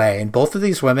finds a way. And both of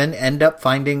these women end up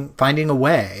finding a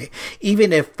way,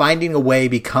 even if finding a way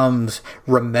becomes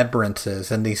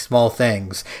remembrances and these small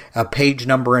things, a page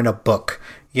number in a book,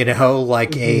 you know,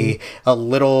 like a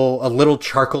little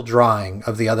charcoal drawing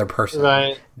of the other person.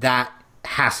 Right. That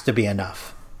has to be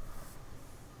enough.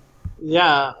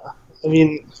 Yeah. I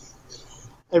mean,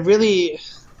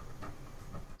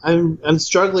 I'm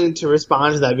struggling to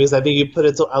respond to that, because I think you put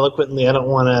it so eloquently. I don't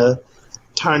want to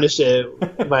tarnish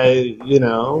it by, you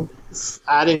know,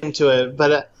 adding to it.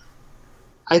 But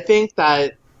I think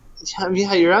that, I mean,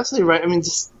 yeah, you're absolutely right. I mean,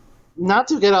 just not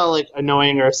to get all, like,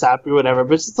 annoying or sappy or whatever,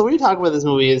 but just the way you talk about this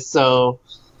movie is so,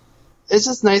 it's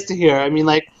just nice to hear. I mean,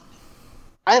 like,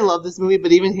 I love this movie,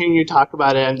 but even hearing you talk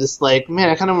about it, I'm just like, man,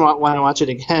 I kind of want to watch it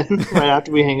again right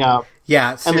after we hang up.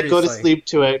 Yeah, seriously. And like go to sleep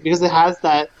to it, because it has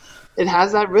that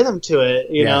rhythm to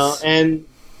it, you know, and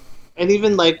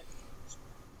even like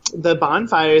the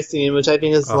bonfire scene, which I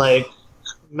think is like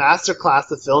masterclass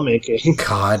of filmmaking.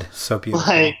 God, so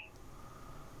beautiful. Like,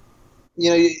 you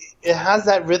know, it has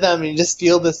that rhythm, and you just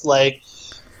feel this, like,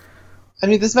 I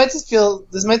mean, this might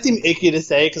seem icky to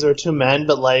say because we're two men,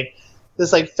 but like,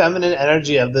 this, like, feminine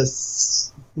energy of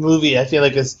this movie, I feel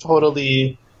like, is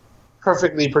totally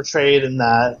perfectly portrayed in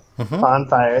that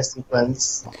bonfire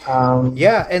sequence.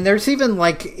 Yeah, and there's even,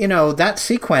 like, you know, that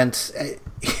sequence,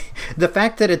 the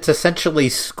fact that it's essentially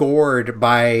scored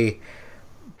by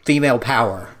female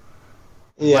power.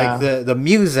 Yeah. Like, the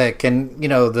music and, you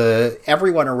know,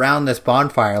 everyone around this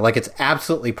bonfire, like, it's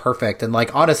absolutely perfect. And,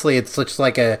 like, honestly, it's just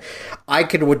like I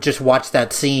would just watch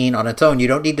that scene on its own. You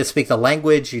don't need to speak the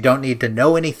language. You don't need to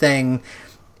know anything.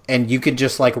 And you could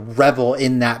just, like, revel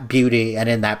in that beauty and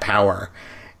in that power.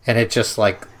 And it just,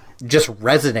 like, just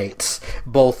resonates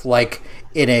both, like,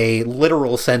 in a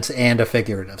literal sense and a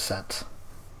figurative sense.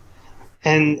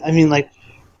 And, I mean, like,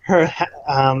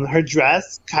 her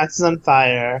dress catches on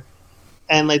fire.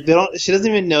 And, like, she doesn't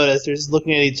even notice. They're just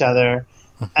looking at each other.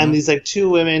 And these, like, two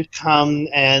women come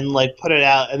and, like, put it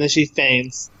out. And then she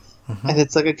faints. And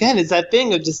it's, like, again, it's that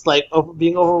thing of just, like,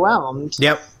 being overwhelmed.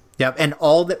 Yep. And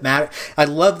all that matters... I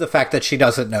love the fact that she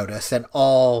doesn't notice. And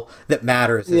all that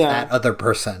matters is that other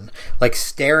person. Like,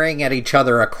 staring at each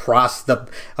other across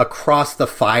the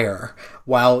fire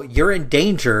while you're in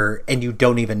danger and you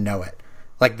don't even know it.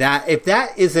 Like, that... If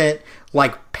that isn't,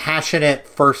 like, passionate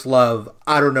first love,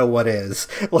 I don't know what is.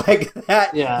 Like,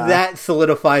 that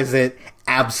solidifies it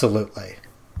absolutely.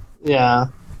 Yeah.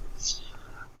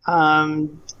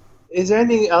 Is there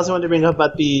anything else you want to bring up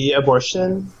about the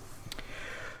abortion?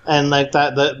 And, like,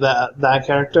 that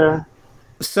character?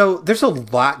 So, there's a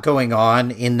lot going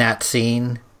on in that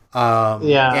scene.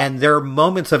 And there are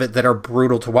moments of it that are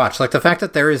brutal to watch. Like, the fact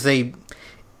that there is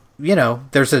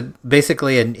there's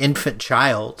basically an infant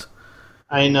child.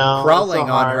 I know. Crawling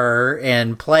on her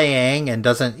and playing and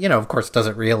doesn't, of course,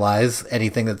 doesn't realize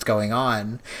anything that's going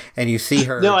on. And you see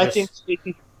her. No, I think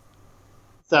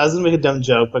so I was going to make a dumb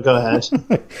joke, but go ahead.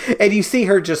 And you see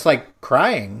her just like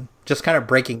crying, just kind of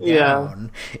breaking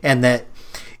down. Yeah. And that,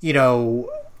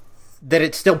 that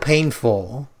it's still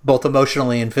painful, both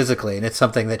emotionally and physically. And it's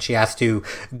something that she has to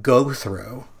go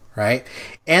through. Right.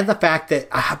 And the fact that,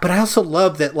 but I also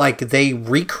love that, like, they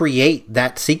recreate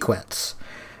that sequence.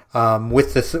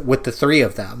 With the three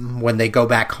of them when they go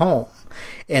back home,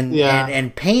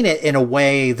 and paint it in a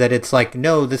way that it's like,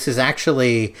 no, this is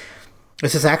actually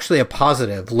a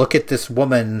positive. Look at this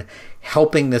woman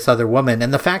helping this other woman,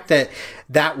 and the fact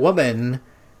that woman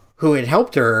who had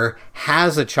helped her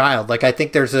has a child. Like, I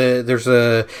think there's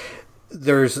a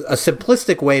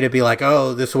simplistic way to be like,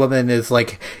 oh, this woman is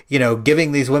like,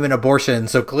 giving these women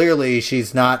abortions, so clearly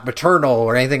she's not maternal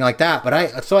or anything like that. But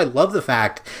I love the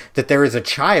fact that there is a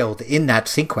child in that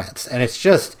sequence, and it's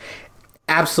just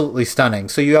absolutely stunning.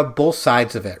 So you have both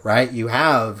sides of it, right? You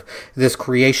have this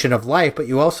creation of life, but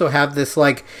you also have this,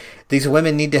 like, these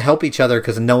women need to help each other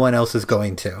because no one else is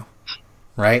going to,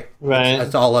 right? Right.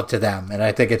 It's all up to them, and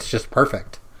I think it's just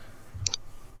perfect.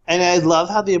 And I love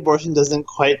how the abortion doesn't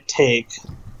quite take.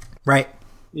 Right.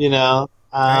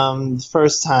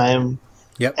 First time.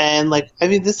 Yep. And, like, I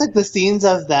mean, this, like, the scenes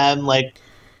of them, like,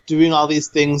 doing all these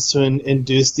things to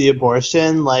induce the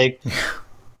abortion, like,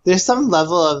 there's some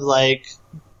level of, like,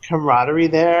 camaraderie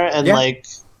there and, like,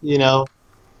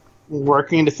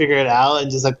 working to figure it out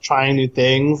and just, like, trying new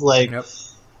things. Like,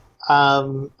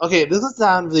 okay, this will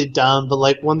sound really dumb, but,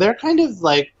 like, when they're kind of,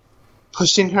 like,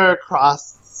 pushing her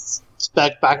across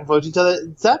back and forth to each other,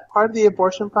 is that part of the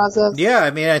abortion process? Yeah, I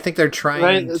mean, I think they're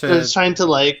trying they're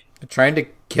trying to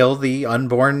kill the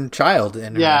unborn child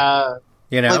in her.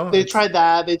 Like, they tried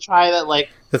that. They tried that, like,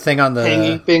 the thing on the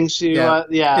hanging thing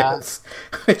yes.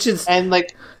 Which is, and,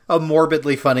 like, a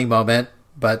morbidly funny moment,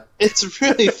 but it's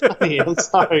really funny. I'm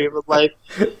sorry, but, like,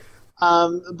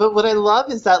 but what I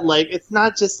love is that, like, it's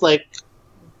not just, like,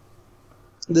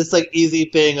 this, like, easy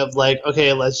thing of, like,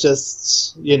 okay, let's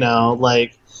just,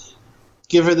 like,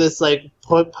 give her this, like,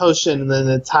 potion and then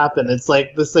it's happened. It's,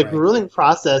 like, this, like, grueling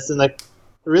process, and, like,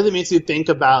 it really makes you think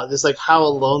about just, like, how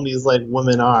alone these, like,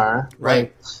 women are.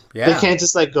 Right. Like, they can't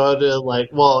just, like, go to, like,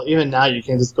 well, even now you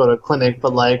can't just go to a clinic,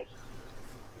 but, like,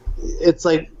 it's,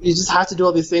 like, you just have to do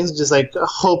all these things and just, like,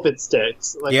 hope it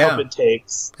sticks. Like, hope it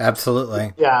takes.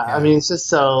 Absolutely. Yeah, I mean, it's just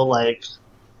so, like,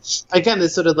 again,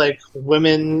 this sort of, like,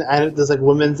 this, like,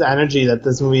 women's energy that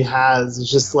this movie has is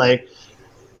just, like,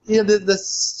 the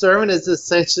servant is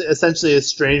essentially a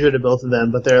stranger to both of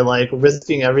them, but they're, like,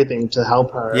 risking everything to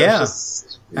help her. Yeah,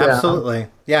 absolutely.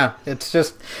 Yeah, it's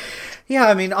just,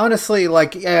 I mean, honestly,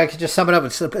 like, I could just sum it up.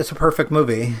 It's a perfect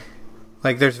movie.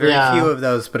 Like, there's very few of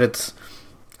those, but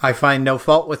I find no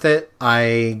fault with it.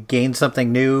 I gain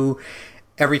something new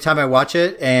every time I watch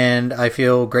it, and I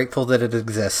feel grateful that it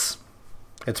exists.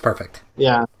 It's perfect.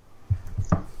 Yeah.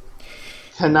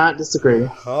 Cannot disagree.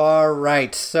 All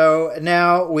right, so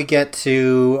now we get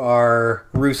to our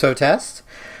Russo test.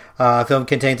 Film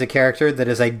contains a character that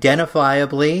is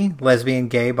identifiably lesbian,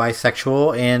 gay,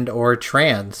 bisexual, and or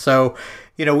trans. So,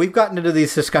 we've gotten into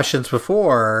these discussions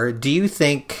before. Do you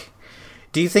think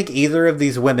either of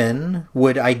these women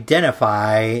would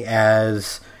identify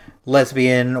as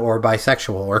lesbian or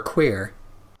bisexual or queer?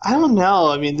 I don't know.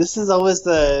 I mean, this is always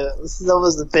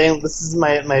the thing. This is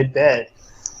my bit.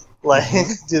 Like,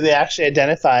 do they actually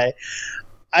identify?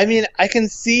 I mean, I can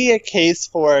see a case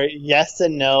for yes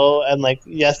and no, and, like,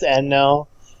 yes and no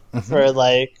for,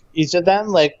 like, each of them.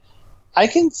 Like, I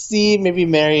can see maybe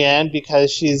Marianne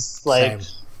because she's, like,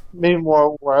 maybe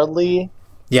more worldly.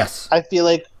 Yes. I feel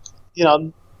like,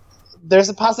 there's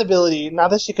a possibility,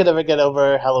 not that she could ever get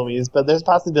over Heloise, but there's a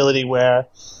possibility where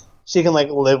she can, like,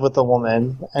 live with a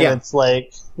woman. And it's,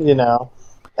 like,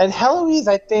 And Heloise,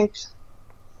 I think...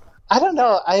 I don't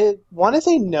know. I want to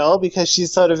say no because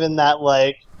she's sort of in that,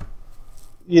 like,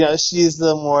 she's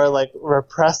the more, like,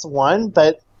 repressed one.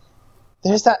 But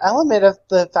there's that element of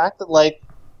the fact that, like,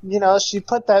 she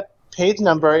put that page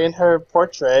number in her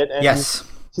portrait. And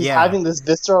she's having this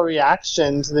visceral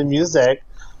reaction to the music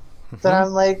that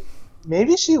I'm like,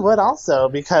 maybe she would also,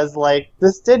 because like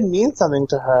this did mean something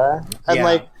to her, and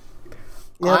like,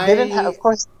 you know, they didn't have, of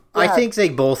course. I think they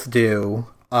both do.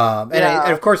 And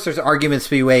of course, there's arguments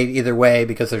to be made either way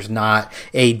because there's not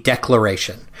a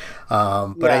declaration.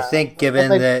 But I think given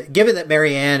that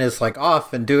Marianne is like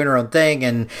off and doing her own thing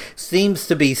and seems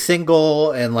to be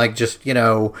single and like just you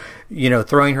know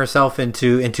throwing herself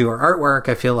into her artwork,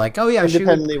 I feel like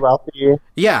independently wealthy.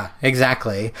 Yeah,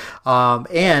 exactly.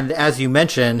 And as you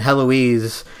mentioned,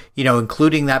 Heloise,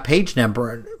 including that page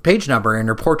number in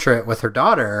her portrait with her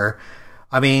daughter.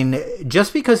 I mean,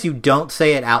 just because you don't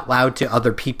say it out loud to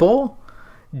other people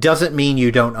doesn't mean you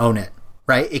don't own it,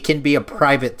 right? It can be a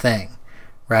private thing,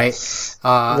 right?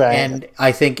 Right. And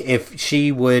I think if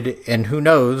she would, and who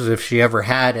knows if she ever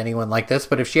had anyone like this,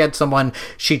 but if she had someone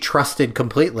she trusted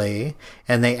completely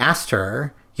and they asked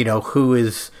her, who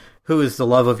is the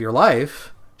love of your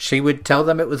life, she would tell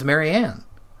them it was Marianne.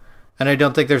 And I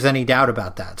don't think there's any doubt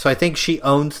about that. So I think she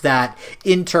owns that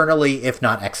internally, if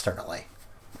not externally.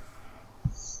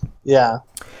 Yeah.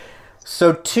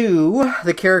 So 2,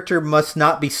 the character must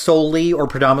not be solely or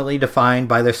predominantly defined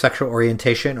by their sexual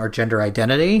orientation or gender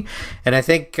identity, and I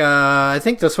think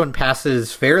this one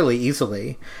passes fairly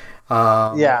easily.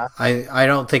 I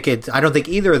don't think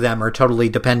either of them are totally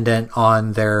dependent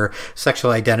on their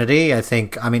sexual identity.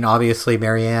 Obviously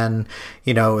Marianne,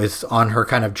 is on her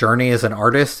kind of journey as an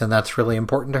artist, and that's really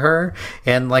important to her.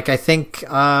 And I think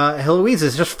Heloise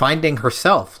is just finding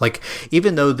herself.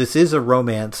 Even though this is a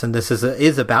romance and this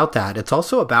is about that, it's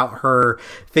also about her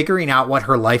figuring out what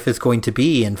her life is going to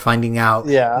be and finding out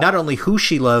not only who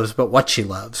she loves but what she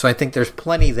loves. So I think there's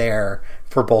plenty there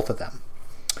for both of them.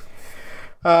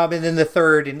 And then the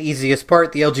third and easiest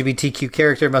part, the LGBTQ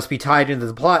character must be tied into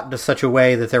the plot in such a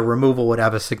way that their removal would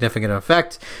have a significant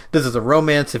effect. This is a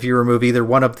romance. If you remove either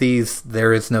one of these,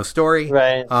 there is no story.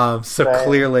 Right.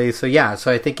 Clearly, so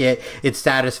I think it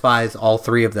satisfies all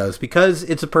 3 of those because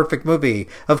it's a perfect movie.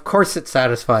 Of course it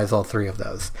satisfies all 3 of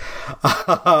those.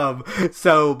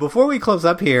 So before we close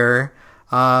up here,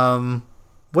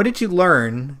 what did you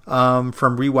learn from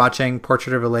rewatching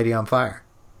Portrait of a Lady on Fire?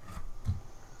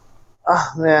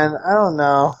 Oh man, I don't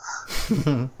know.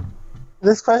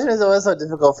 This question is always so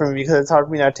difficult for me because it's hard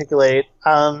for me to articulate.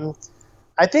 I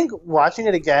think watching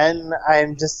it again,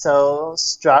 I'm just so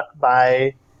struck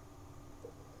by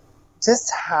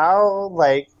just how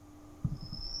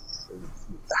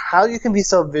you can be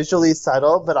so visually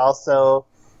subtle but also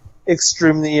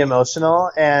extremely emotional,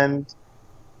 and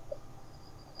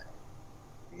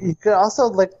you could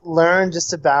also learn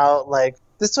just about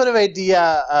this sort of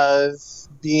idea of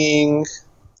being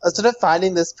sort of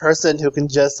finding this person who can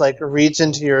just reach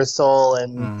into your soul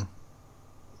and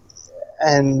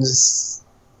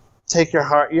take your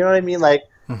heart. You know what I mean?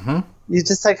 You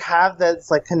just have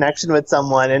that connection with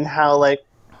someone, and how if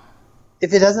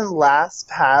it doesn't last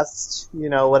past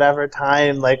whatever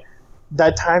time,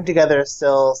 that time together is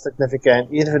still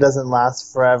significant, even if it doesn't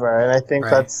last forever. And I think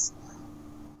it's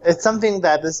something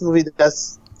that this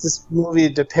movie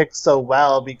depicts so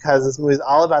well, because this movie is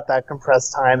all about that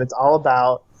compressed time. It's all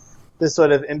about this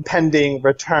sort of impending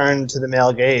return to the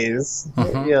male gaze.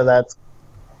 That's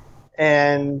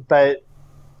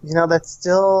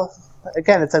still,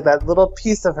 again, it's that little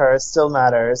piece of her still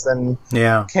matters and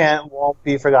won't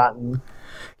be forgotten.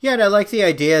 Yeah, and I like the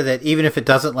idea that even if it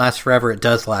doesn't last forever, it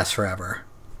does last forever.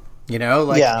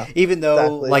 Even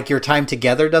though your time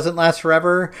together doesn't last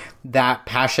forever, that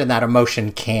passion, that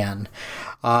emotion can.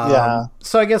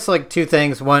 So I guess 2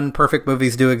 things. 1, perfect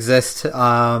movies do exist.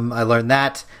 I learned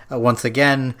that once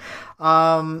again.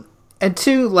 And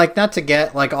 2, not to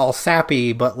get all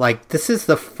sappy, but this is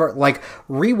the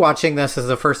rewatching this is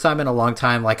the first time in a long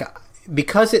time,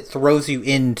 because it throws you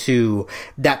into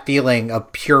that feeling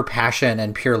of pure passion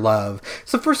and pure love.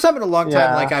 It's the first time in a long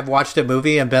time, I've watched a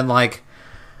movie and been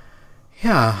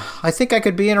yeah, I think I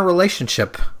could be in a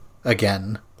relationship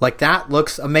again. That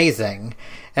looks amazing.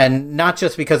 And not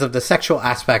just because of the sexual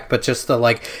aspect, but just the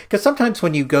because sometimes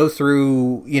when you go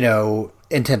through,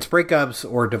 intense breakups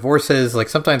or divorces,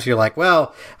 sometimes you're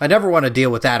well, I never want to deal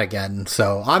with that again,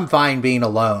 so I'm fine being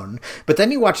alone. But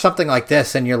then you watch something like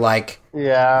this and you're no,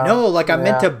 I'm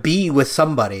meant to be with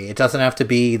somebody. It doesn't have to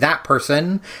be that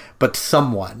person, but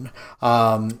someone.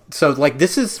 So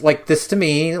this is this to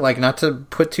me, not to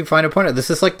put too fine a point on it, this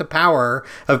is the power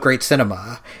of great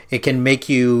cinema. It can make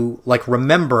you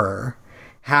remember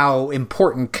how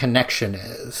important connection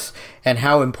is and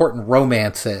how important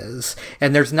romance is.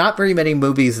 And there's not very many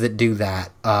movies that do that.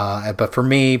 But for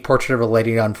me, Portrait of a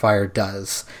Lady on Fire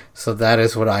does. So that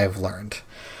is what I have learned.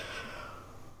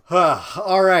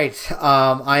 All right.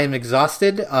 I am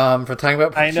exhausted from talking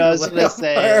about. I know. I was gonna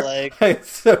say, like, I'm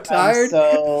so tired.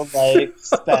 I'm so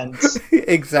spent.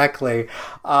 Exactly.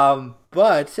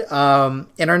 But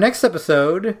in our next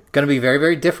episode, going to be very,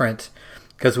 very different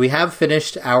because we have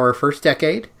finished our first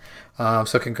decade.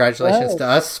 So congratulations to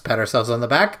us. Pat ourselves on the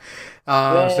back.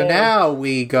 So now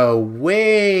we go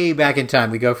way back in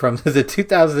time. We go from the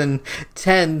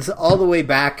 2010s all the way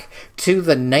back to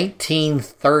the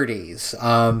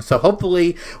 1930s. So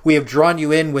hopefully we have drawn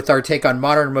you in with our take on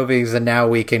modern movies, and now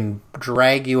we can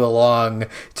drag you along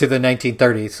to the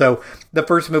 1930s. So the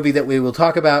first movie that we will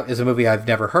talk about is a movie I've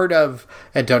never heard of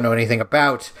and don't know anything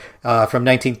about, from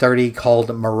 1930,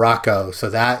 called Morocco. So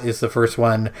that is the first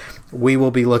one we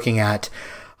will be looking at.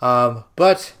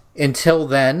 But until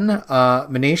then,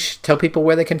 Manish, tell people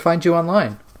where they can find you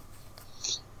online.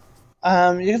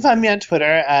 You can find me on Twitter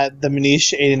at the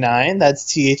Manish89. That's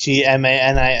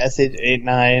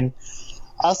TheManish89.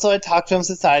 Also at Talk Film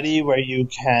Society, where you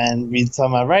can read some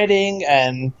of my writing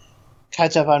and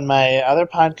catch up on my other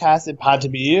podcast, It Pod to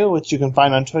Be You, which you can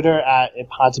find on Twitter at It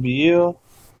Pod to Be You.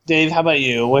 Dave, how about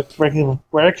you? Where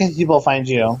can people find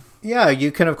you? Yeah,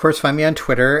 you can, of course, find me on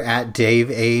Twitter at Dave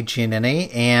A.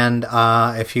 Giannini. And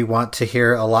if you want to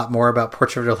hear a lot more about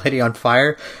Portrait of a Lady on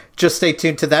Fire, just stay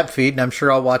tuned to that feed, and I'm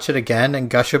sure I'll watch it again and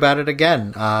gush about it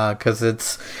again, because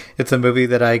it's a movie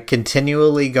that I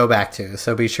continually go back to.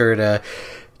 So be sure to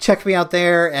check me out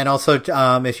there. And also,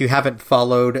 if you haven't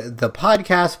followed the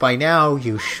podcast by now,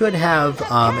 you should have.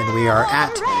 And we are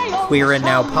at Queer and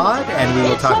Now Pod, and we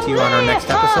will talk to you on our next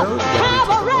episode when we take a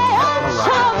look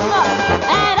at Morocco.